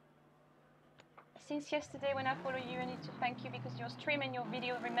 Since yesterday when I follow you, I need to thank you because your stream and your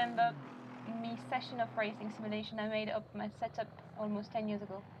video remember me session of racing simulation I made up my setup almost 10 years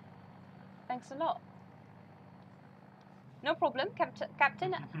ago. Thanks a lot. No problem,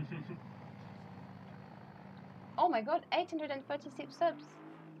 Captain. Oh my god, 836 subs.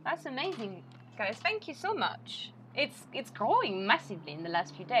 That's amazing, guys. Thank you so much. It's growing massively in the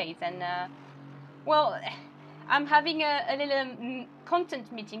last few days, and well, I'm having a little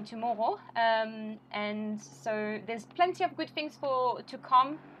content meeting tomorrow, and so there's plenty of good things to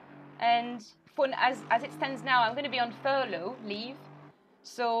come. And as it stands now, I'm going to be on furlough leave,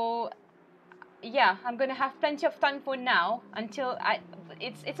 so yeah, I'm going to have plenty of time for now until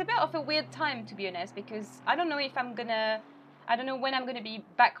it's a bit of a weird time, to be honest, because I don't know if I don't know when I'm going to be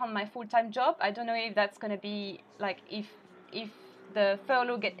back on my full-time job. I don't know if that's going to be like if the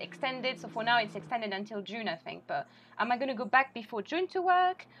furlough get extended. So for now it's extended until June, I think, but am I going to go back before June to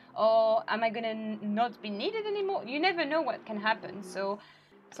work, or am I going to not be needed anymore? You never know what can happen. So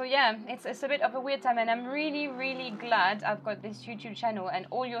yeah, it's a bit of a weird time, and I'm really, really glad I've got this YouTube channel and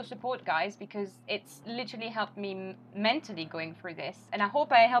all your support, guys, because it's literally helped me mentally going through this, and I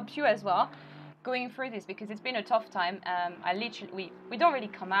hope I helped you as well going through this, because it's been a tough time. We don't really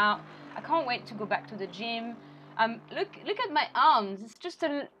come out. I can't wait to go back to the gym. Look at my arms. It's just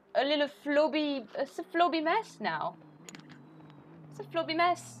a little floby. It's a floby mess now. It's a floppy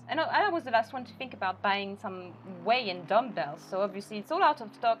mess. And I was the last one to think about buying some weigh and dumbbells, so obviously it's all out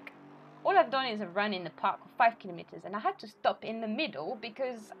of stock. All I've done is a run in the park of 5 kilometers, and I had to stop in the middle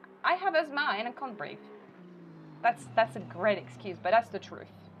because I have asthma and I can't breathe. That's a great excuse, but that's the truth.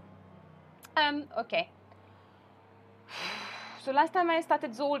 Okay. So last time I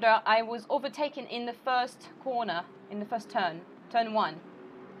started Zolder, I was overtaken in the first corner, in the first turn 1.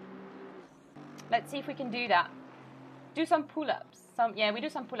 Let's see if we can do that. Do some pull-ups. Yeah, we do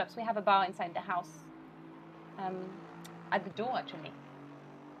some pull-ups. We have a bar inside the house, at the door actually,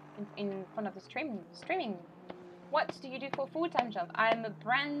 in front of the streaming. What do you do for a full-time job? I'm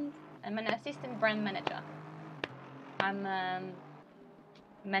an assistant brand manager. I'm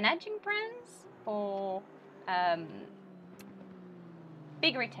managing brands for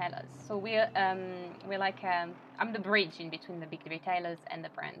big retailers. So we're like I'm the bridge in between the big retailers and the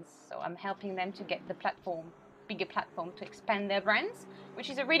brands. So I'm helping them to get the bigger platform to expand their brands, which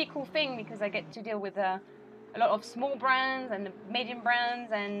is a really cool thing because I get to deal with a lot of small brands and medium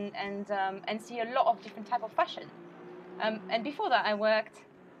brands and see a lot of different type of fashion. And before that, I worked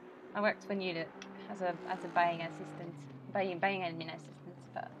for New Look as a buying admin assistant.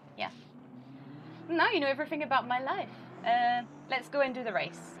 But yeah, now you know everything about my life. Let's go and do the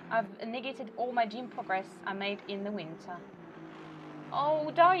race. I've negated all my gym progress I made in the winter.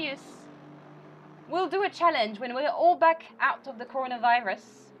 Oh, Darius. We'll do a challenge when we're all back out of the coronavirus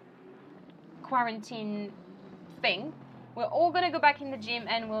quarantine thing. We're all going to go back in the gym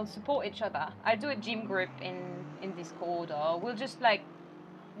and we'll support each other. I'll do a gym group in Discord, or we'll just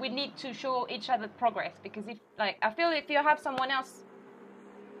we need to show each other progress, because I feel if you have someone else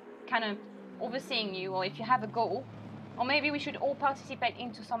kind of overseeing you, or if you have a goal, or maybe we should all participate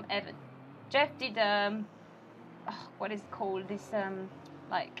into some event. Jeff did what is it called, this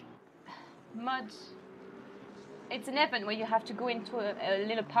mud. It's an event where you have to go into a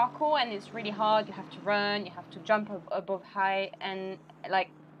little parkour, and it's really hard. You have to run, you have to jump above high, and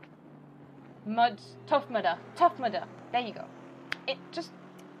tough mudder. There you go. It just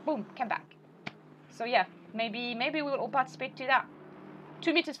boom, came back. So yeah, maybe we'll all participate to that.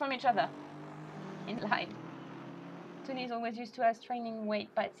 2 meters from each other in line. Tony is always used to us training weight,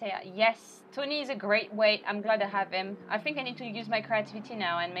 but yes, Tony is a great weight. I'm glad I have him. I think I need to use my creativity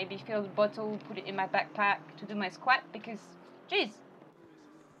now and maybe fill the bottle, put it in my backpack to do my squat, because, geez,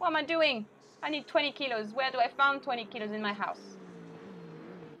 what am I doing? I need 20 kilos. Where do I find 20 kilos in my house?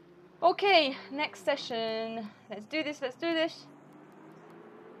 Okay, next session. Let's do this.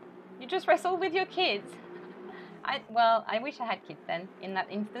 You just wrestle with your kids. Well, I wish I had kids then, in that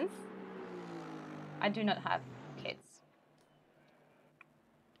instance. I do not have kids.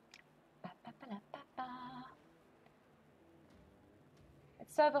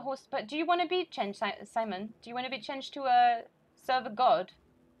 It's server host, but do you want to be changed, Simon? Do you want to be changed to a server god?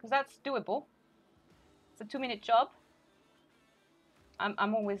 Because that's doable. It's a 2-minute job.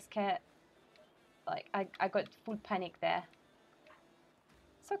 I'm always scared. Like, I got full panic there.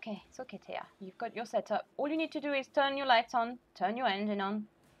 It's okay, Thea. You've got your setup. All you need to do is turn your lights on, turn your engine on,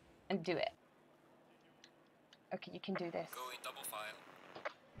 and do it. Okay, you can do this. Go in double file.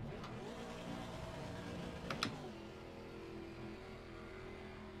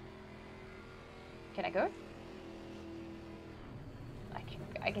 Can I go?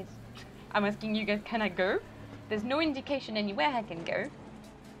 I guess I'm asking you guys, can I go? There's no indication anywhere I can go.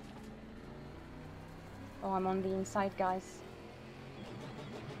 Oh, I'm on the inside, guys.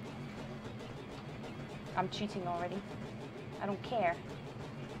 I'm cheating already. I don't care.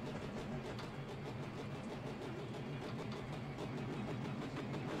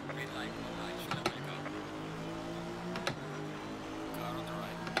 Green light, should have wake up. Car on the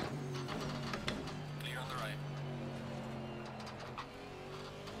right. Clear on the right.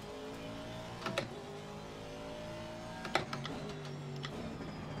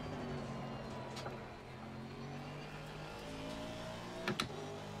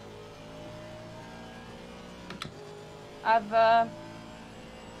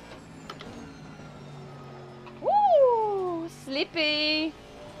 Woo! Sleepy!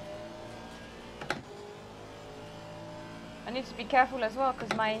 I need to be careful as well,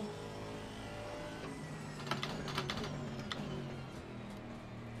 because my...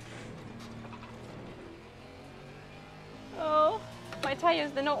 Oh, my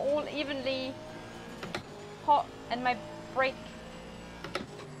tires, they're not all evenly hot, and my brake...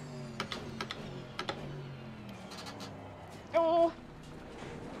 Oh!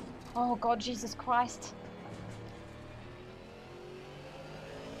 Oh God, Jesus Christ.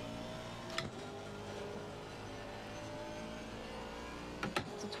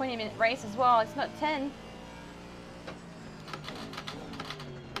 It's a 20-minute race as well, it's not 10.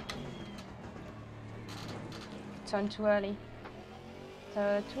 Turn too early. Too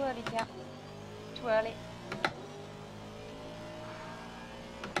early, yeah. Too early.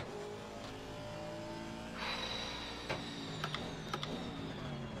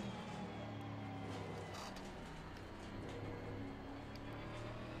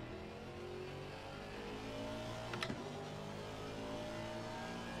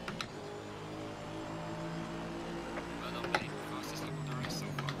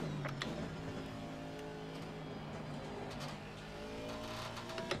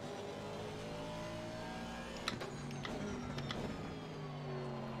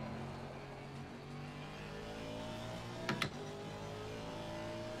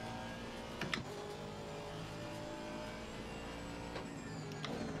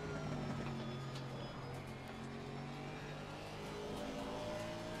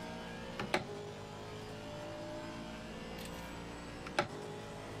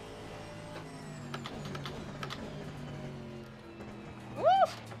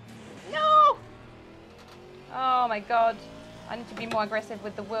 Oh my God, I need to be more aggressive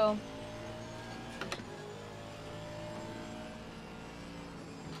with the wheel.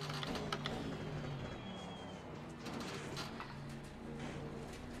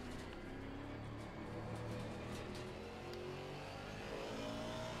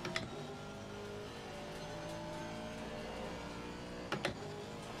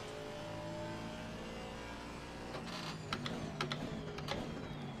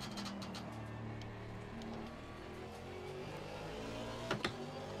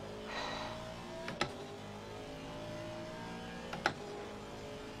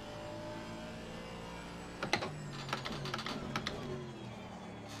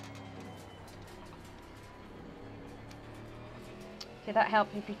 Did that help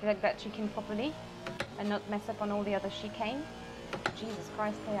if you leg that chicken properly and not mess up on all the other chicane? Jesus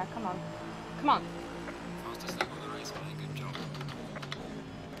Christ, yeah, come on. Come on. Fastest lap of the race, man. Good job.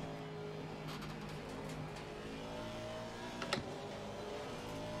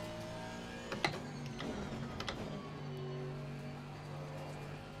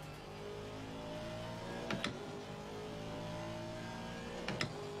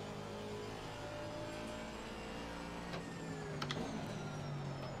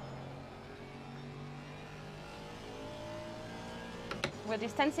 We're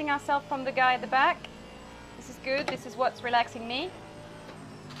distancing ourselves from the guy at the back. This is good. This is what's relaxing me.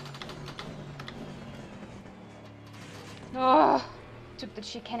 Oh, took the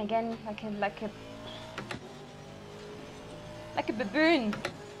chicane again like a Like a baboon.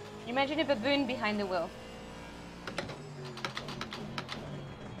 Imagine a baboon behind the wheel.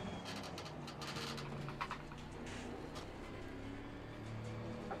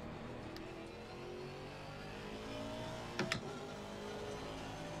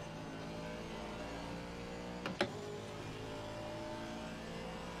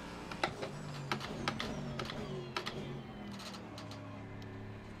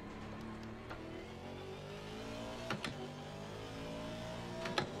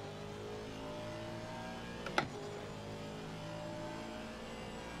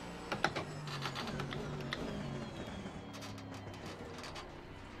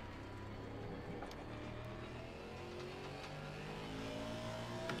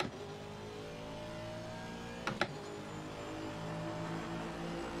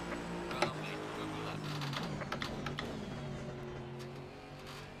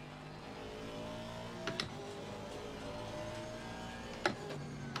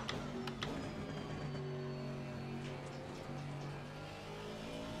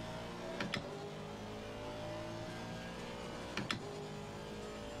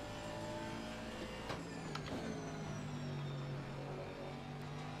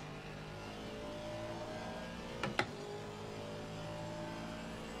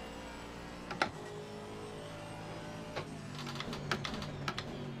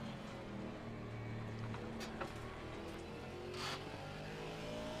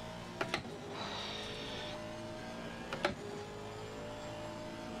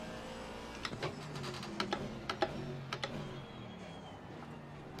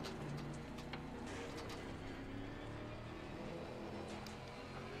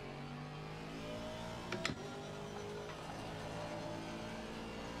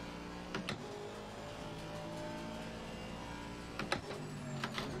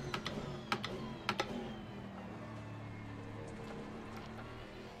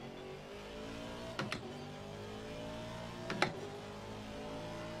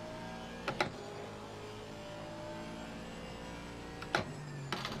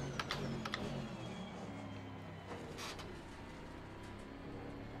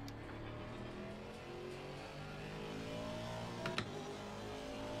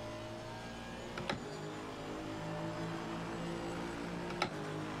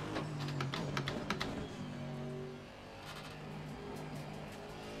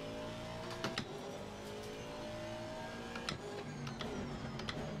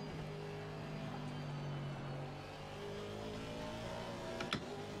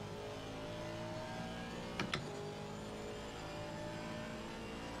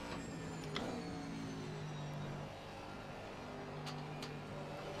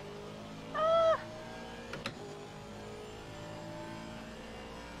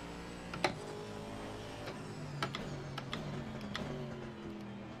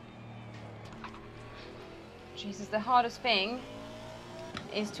 Jesus, the hardest thing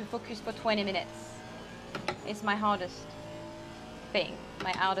is to focus for 20 minutes. It's my hardest thing,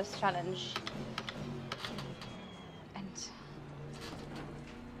 my hardest challenge. And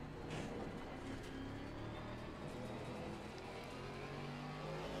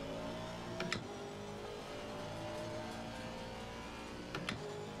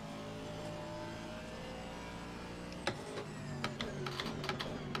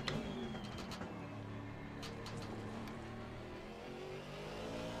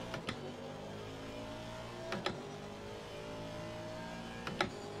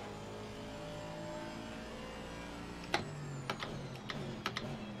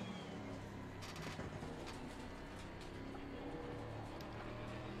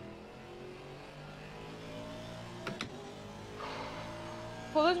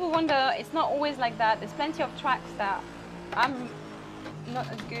for those who wonder, it's not always like that. There's plenty of tracks that I'm not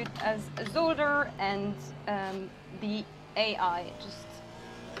as good as Zolder, and the AI just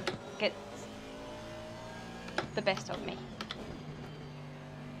gets the best of me.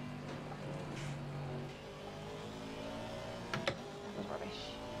 That was rubbish.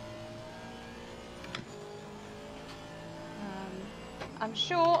 I'm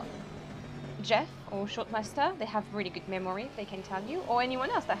sure Jeff or Shortmaster, they have really good memory, they can tell you, or anyone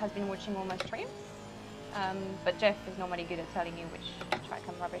else that has been watching all my streams. But Jeff is normally good at telling you which track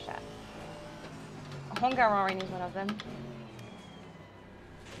I'm rubbish at. Hungaroring is one of them.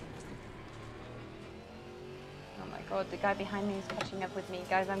 Oh my god, the guy behind me is catching up with me.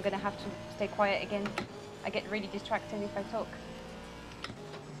 Guys, I'm gonna have to stay quiet again. I get really distracted if I talk.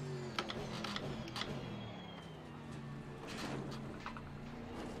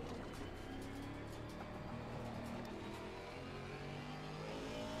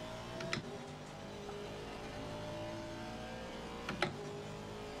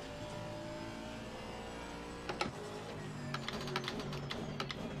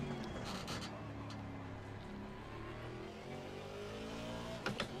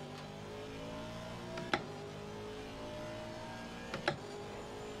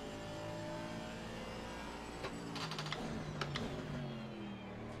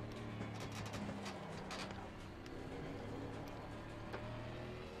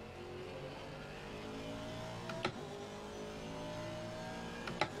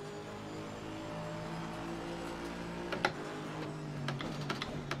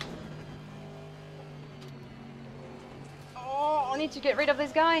 need to get rid of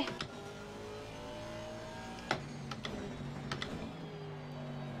this guy.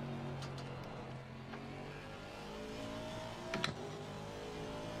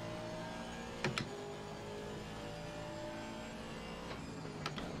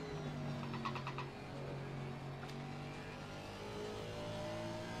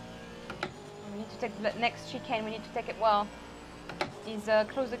 We need to take the next chicane. We need to take it well. Is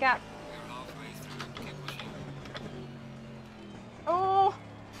close the gap. We're halfway through. Keep pushing. Oh,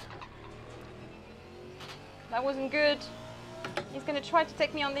 that wasn't good. He's gonna try to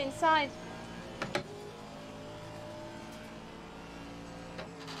take me on the inside.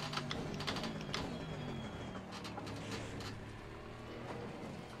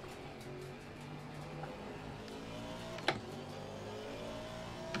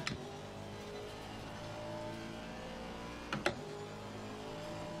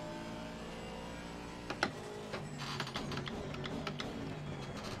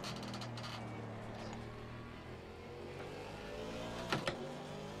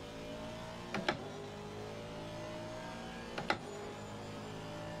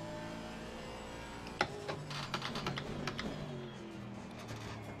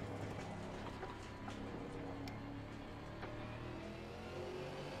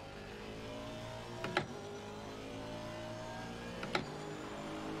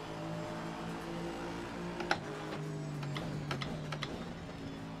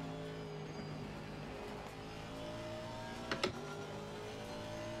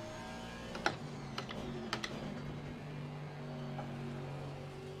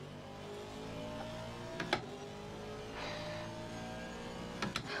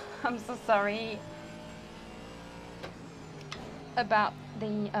 I'm so sorry about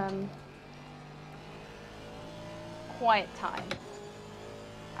the quiet time.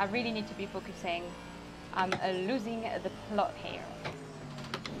 I really need to be focusing. I'm losing the plot here.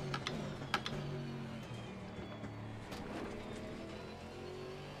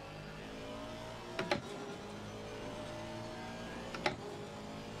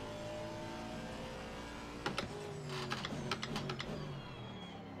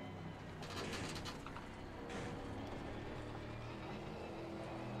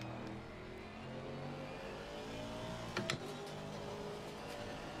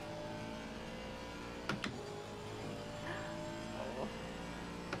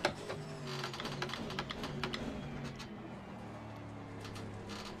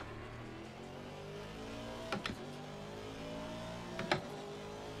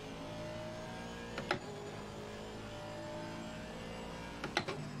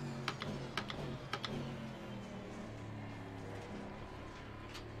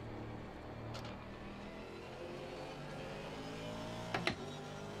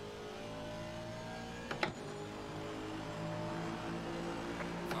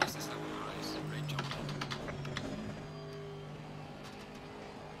 Fastest lap of the race. Great job.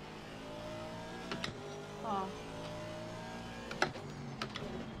 Oh.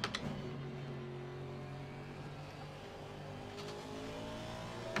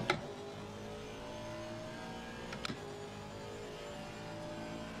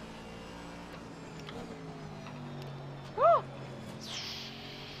 Oh.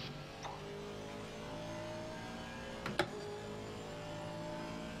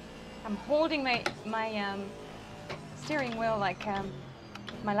 I'm holding my steering wheel like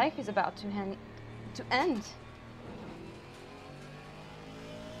my life is about to end.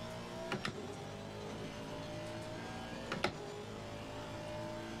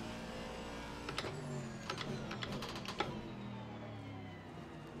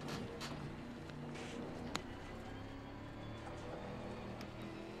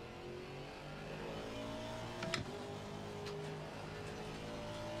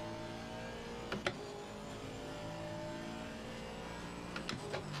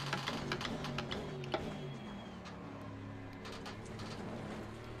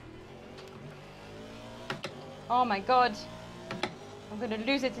 Oh my god. I'm gonna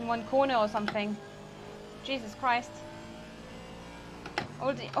lose it in one corner or something. Jesus Christ.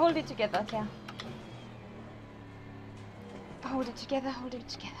 Hold it together, yeah. Hold it together, hold it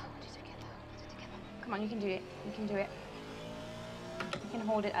together, hold it together, hold it together. Come on, you can do it. You can do it. You can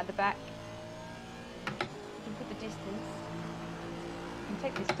hold it at the back. You can put the distance. You can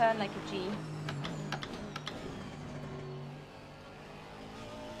take this turn like a G.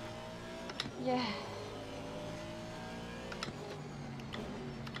 Yeah.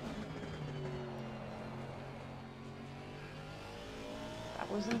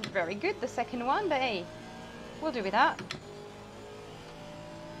 That wasn't very good, the second one, but hey, we'll do with that.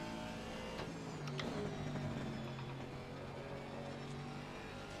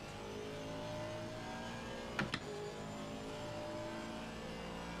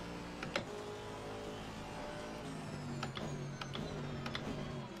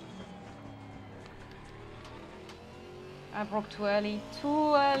 I broke too early.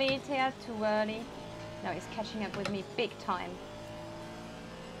 Too early, Thea, too early. Now he's catching up with me big time.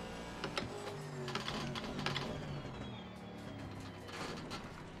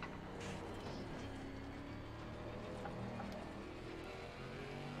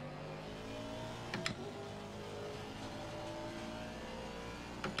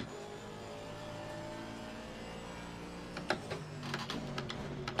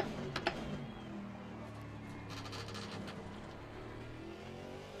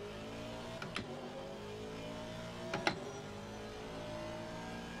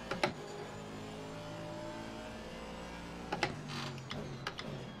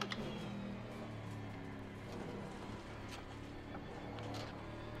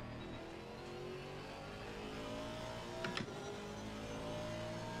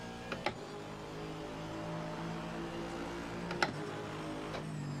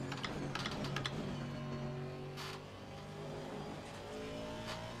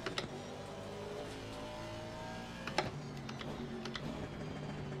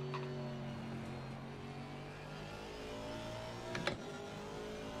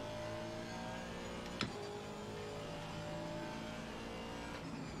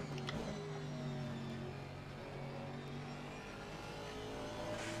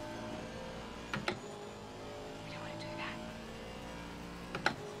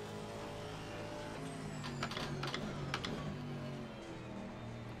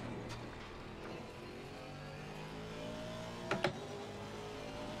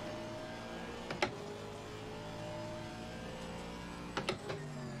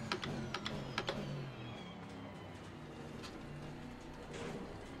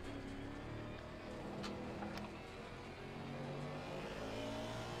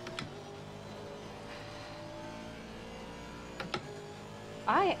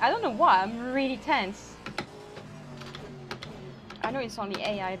 I don't know why, I'm really tense. I know it's only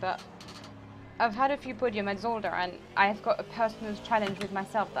AI, but I've had a few podium at Zolder and I've got a personal challenge with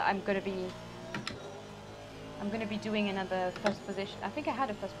myself that I'm gonna be doing another first position. I think I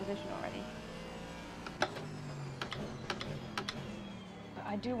had a first position already. But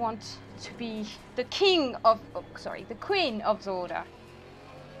I do want to be the king of, oh, sorry, the queen of Zolder.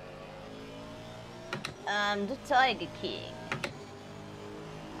 I'm the Tiger King.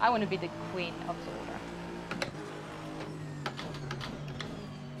 I want to be the queen of Zolder.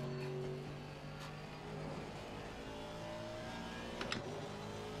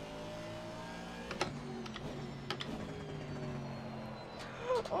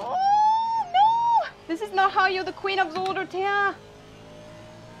 Oh no! This is not how you're the queen of Zolder, Thea.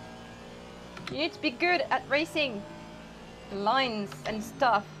 You need to be good at racing lines and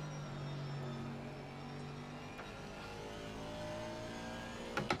stuff.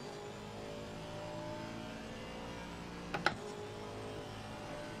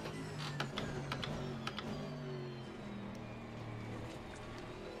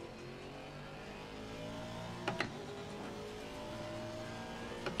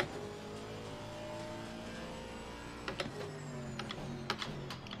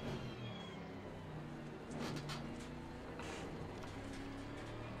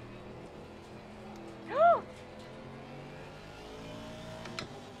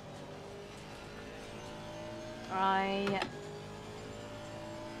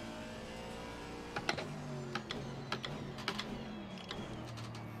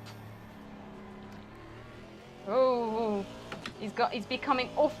 Oh, he's becoming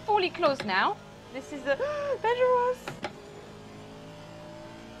awfully close now. This is a dangerous.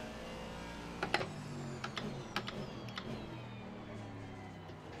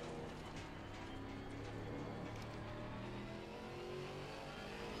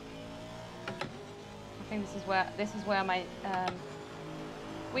 I think this is where my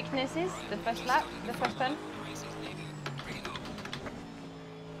weakness is. The first lap, the first turn.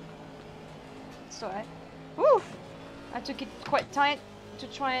 So I took it quite tight to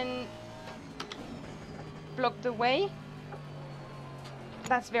try and block the way.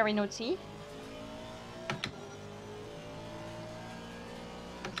 That's very naughty.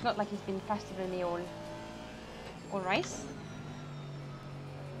 It's not like he's been faster than me all race.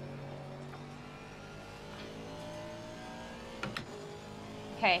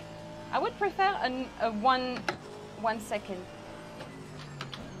 Okay, I would prefer a 1 second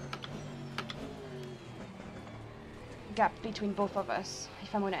gap between both of us,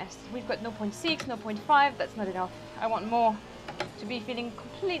 if I'm honest. We've got 0.6, 0.5, that's not enough. I want more to be feeling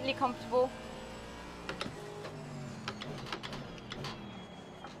completely comfortable.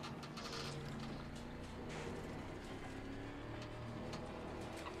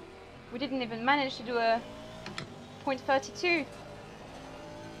 We didn't even manage to do a .32.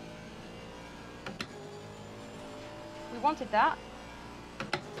 We wanted that.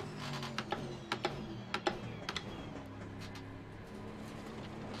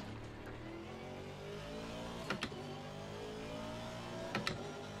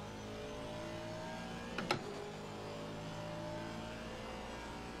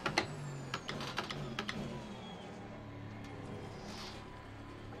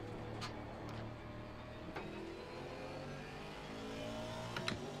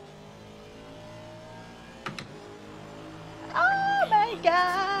 Oh my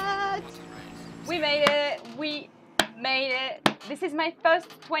god! We made it! We made it! This is my first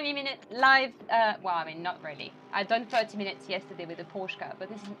 20-minute live. Well, I mean, not really. I'd done 30 minutes yesterday with the Porsche car, but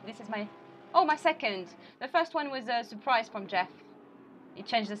this is my my second. The first one was a surprise from Jeff. He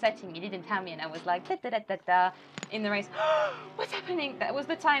changed the setting. He didn't tell me, and I was like da da da da da in the race. What's happening? That was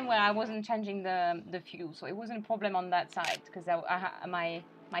the time where I wasn't changing the fuel, so it wasn't a problem on that side because my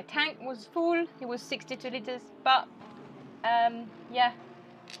tank was full. It was 62 liters, but yeah.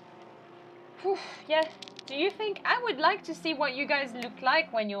 Whew, yeah. Do you think I would like to see what you guys look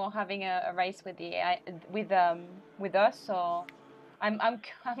like when you're having a race with the AI, with us? Or I'm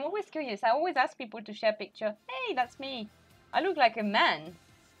always curious. I always ask people to share picture. Hey, that's me. I look like a man.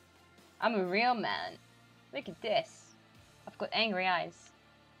 I'm a real man. Look at this. I've got angry eyes.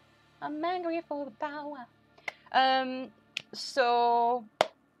 I'm angry for the power. So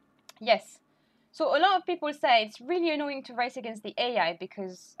yes. So a lot of people say it's really annoying to race against the AI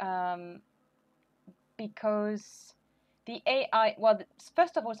because the AI, well,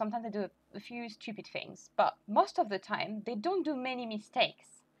 first of all, sometimes they do a few stupid things, but most of the time they don't do many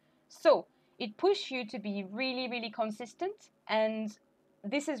mistakes. So it pushes you to be really, really consistent, and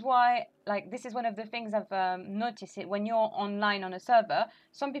this is why, like, this is one of the things I've noticed it when you're online on a server.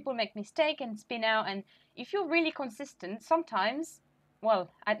 Some people make mistake and spin out, and if you're really consistent, sometimes,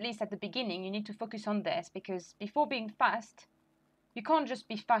 well, at least at the beginning, you need to focus on this because before being fast, you can't just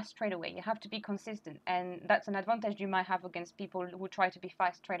be fast straight away. You have to be consistent, and that's an advantage you might have against people who try to be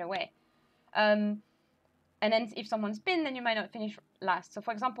fast straight away. And then if someone spins, then you might not finish last. So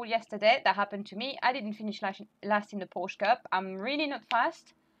for example, yesterday, that happened to me. I didn't finish last in the Porsche Cup. I'm really not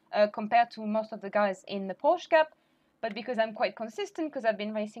fast compared to most of the guys in the Porsche Cup. But because I'm quite consistent, because I've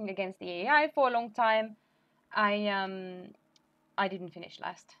been racing against the AI for a long time, I didn't finish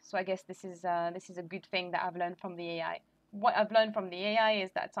last. So I guess this is a good thing that I've learned from the AI. What I've learned from the AI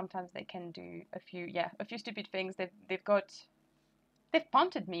is that sometimes they can do a few stupid things. They've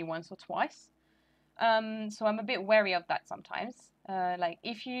punted me once or twice. So I'm a bit wary of that sometimes. Like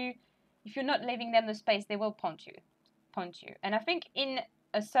if you're not leaving them the space, they will punt you. And I think in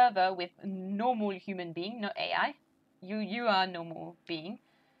a server with normal human being, not AI, you are a normal being,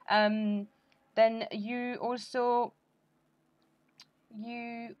 then you also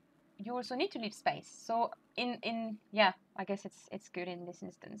need to leave space. So I guess it's good in this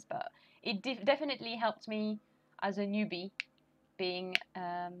instance, but it definitely helped me as a newbie being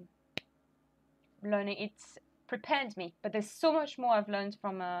learning. It's prepared me, but there's so much more I've learned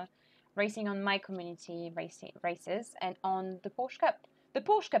from racing on my community races and on the Porsche Cup. The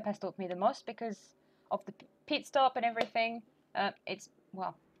Porsche Cup has taught me the most because of the pit stop and everything. It's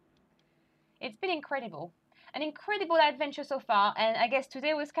been incredible. An incredible adventure so far, and I guess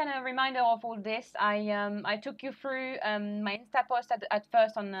today was kind of a reminder of all this. I took you through my Insta post at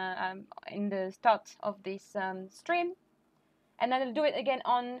first on in the start of this stream, and I'll do it again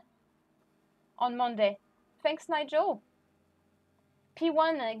on Monday. Thanks, Nigel.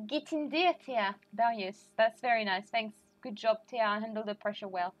 P1, get in there, Thea. Darius, that's very nice. Thanks. Good job, Thea. I handled the pressure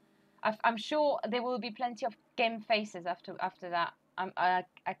well. I'm sure there will be plenty of game faces after that.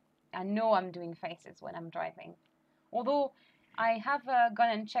 I know I'm doing faces when I'm driving. Although I have gone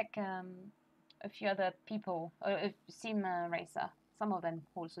and checked a few other people, a sim racer. Some of them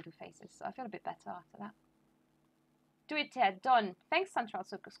also do faces, so I feel a bit better after that. Do it, Ted. Done. Thanks, Central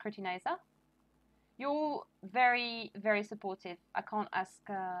Scrutinizer. You're very, very supportive. I can't ask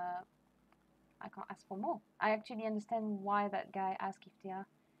for more. I actually understand why that guy asked if there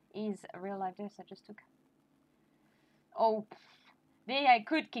is a real life dose I just took. Oh, I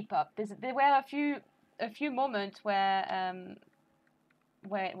could keep up. There were a few moments where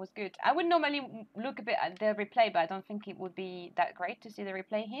it was good. I would normally look a bit at the replay, but I don't think it would be that great to see the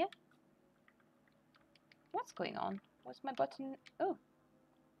replay here. What's going on? What's my button? Oh.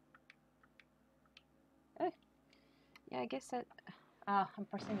 Yeah, I guess that... I'm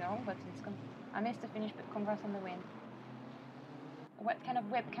pressing the wrong button. I missed the finish, but congrats on the win. What kind of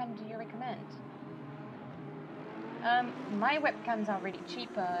webcam do you recommend? My webcams are really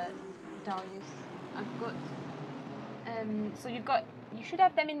cheap, Darius. I've got So you should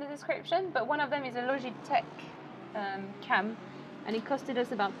have them in the description, but one of them is a Logitech cam, and it costed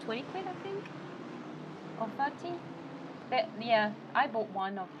us about 20 quid, I think, or 30. But yeah, I bought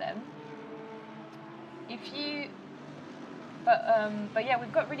one of them. But yeah,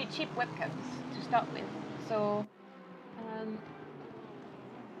 we've got really cheap webcams to start with, so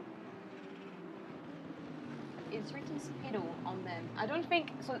it's written Speedo on them. I don't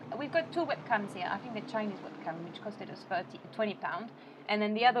think so. We've got two webcams here. I think the Chinese webcam, which costed us £20, and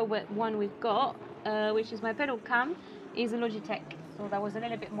then the other one we've got, which is my pedal cam, is a Logitech. So that was a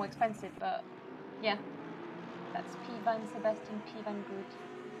little bit more expensive, but yeah, that's P Van Sebastian P Van Good.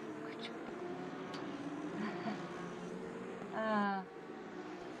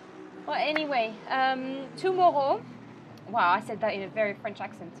 Well, anyway, tomorrow. Wow, I said that in a very French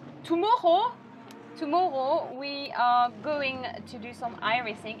accent. Tomorrow we are going to do some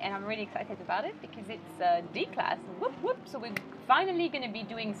iRacing, and I'm really excited about it because it's D class. Whoop whoop! So we're finally going to be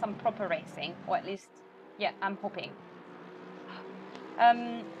doing some proper racing, or at least, yeah, I'm hoping.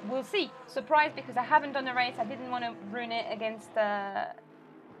 We'll see. Surprise, because I haven't done a race. I didn't want to ruin it against.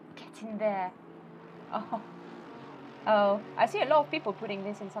 Get in there. Oh, I see a lot of people putting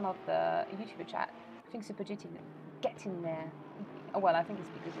this in some of the YouTube chat. I think Super GT, get in there. Oh, well, I think it's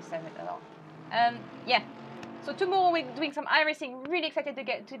because you said it a lot. Yeah. So tomorrow we're doing some iRacing. Really excited to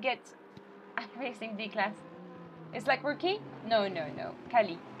get iRacing D class. It's like rookie? No.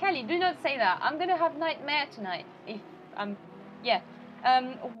 Kali, do not say that. I'm gonna have nightmare tonight. If yeah.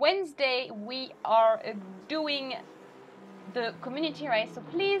 Wednesday we are doing the community race. So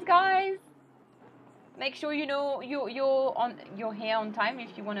please, guys, make sure you know you're here on time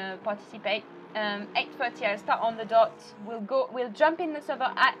if you want to participate. 8:30 I'll start on the dot. We'll jump in the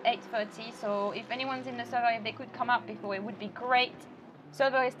server at 8:30. So if anyone's in the server, if they could come up before, it would be great.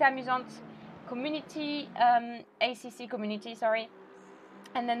 Server is Theamusante community, ACC community, sorry.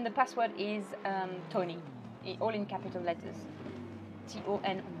 And then the password is Tony, all in capital letters,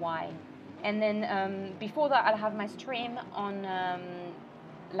 TONY. And then before that, I'll have my stream on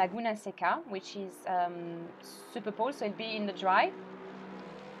Laguna Seca, which is Super Pole, so it'll be in the dry.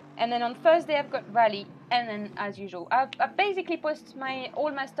 And then on Thursday I've got rally, and then as usual I basically post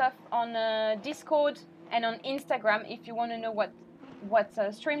all my stuff on Discord and on Instagram if you want to know what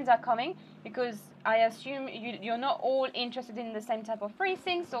streams are coming, because I assume you're not all interested in the same type of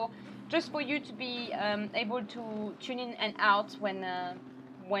racing, so just for you to be able to tune in and out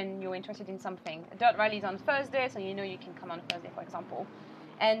when you're interested in something. Dirt rally is on Thursday, so you know you can come on Thursday, for example.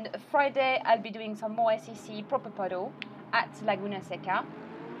 And Friday I'll be doing some more SEC proper puddle at Laguna Seca.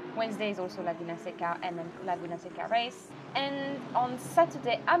 Wednesday is also Laguna Seca, and then Laguna Seca race. And on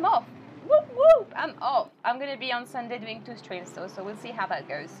Saturday I'm off. Whoop whoop! I'm off. I'm gonna be on Sunday doing 2 streams, so we'll see how that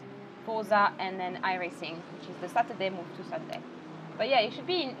goes. Forza and then iRacing, which is the Saturday move to Sunday. But yeah, it should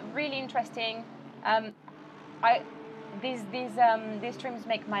be really interesting. These streams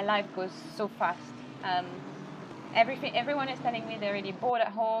make my life go so fast. Everyone is telling me they're really bored at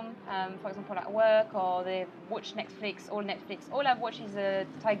home, for example at work, or they watch Netflix. All I've watched is the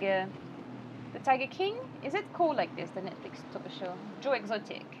Tiger King. Is it called like this, the Netflix show? Joe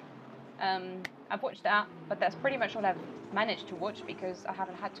Exotic. I've watched that, but that's pretty much all I've managed to watch because I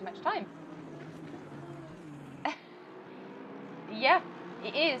haven't had too much time. Yeah,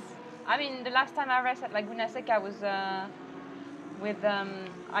 it is. I mean, the last time I raced at Laguna Seca was with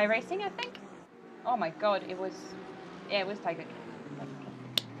iRacing, I think. Oh my god, it was Tiger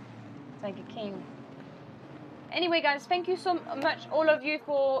King. Anyway, guys, thank you so much, all of you,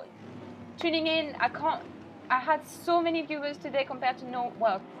 for tuning in. I had so many viewers today compared to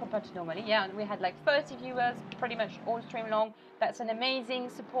normally. Yeah, we had like 30 viewers, pretty much all stream long. That's an amazing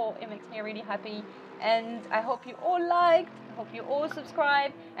support. It makes me really happy, and I hope you all liked. I hope you all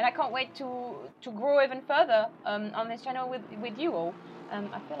subscribe, and I can't wait to grow even further on this channel with you all.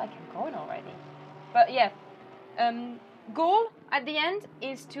 I feel like I'm going already, but yeah. Goal at the end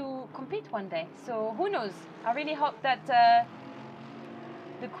is to compete one day. So who knows? I really hope that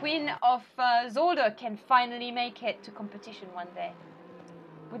the Queen of Zolder can finally make it to competition one day.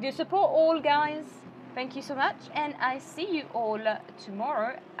 With your support, all guys, thank you so much, and I see you all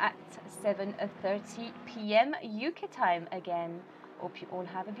tomorrow at 7:30 PM UK time again. Hope you all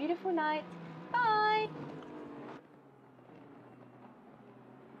have a beautiful night. Bye!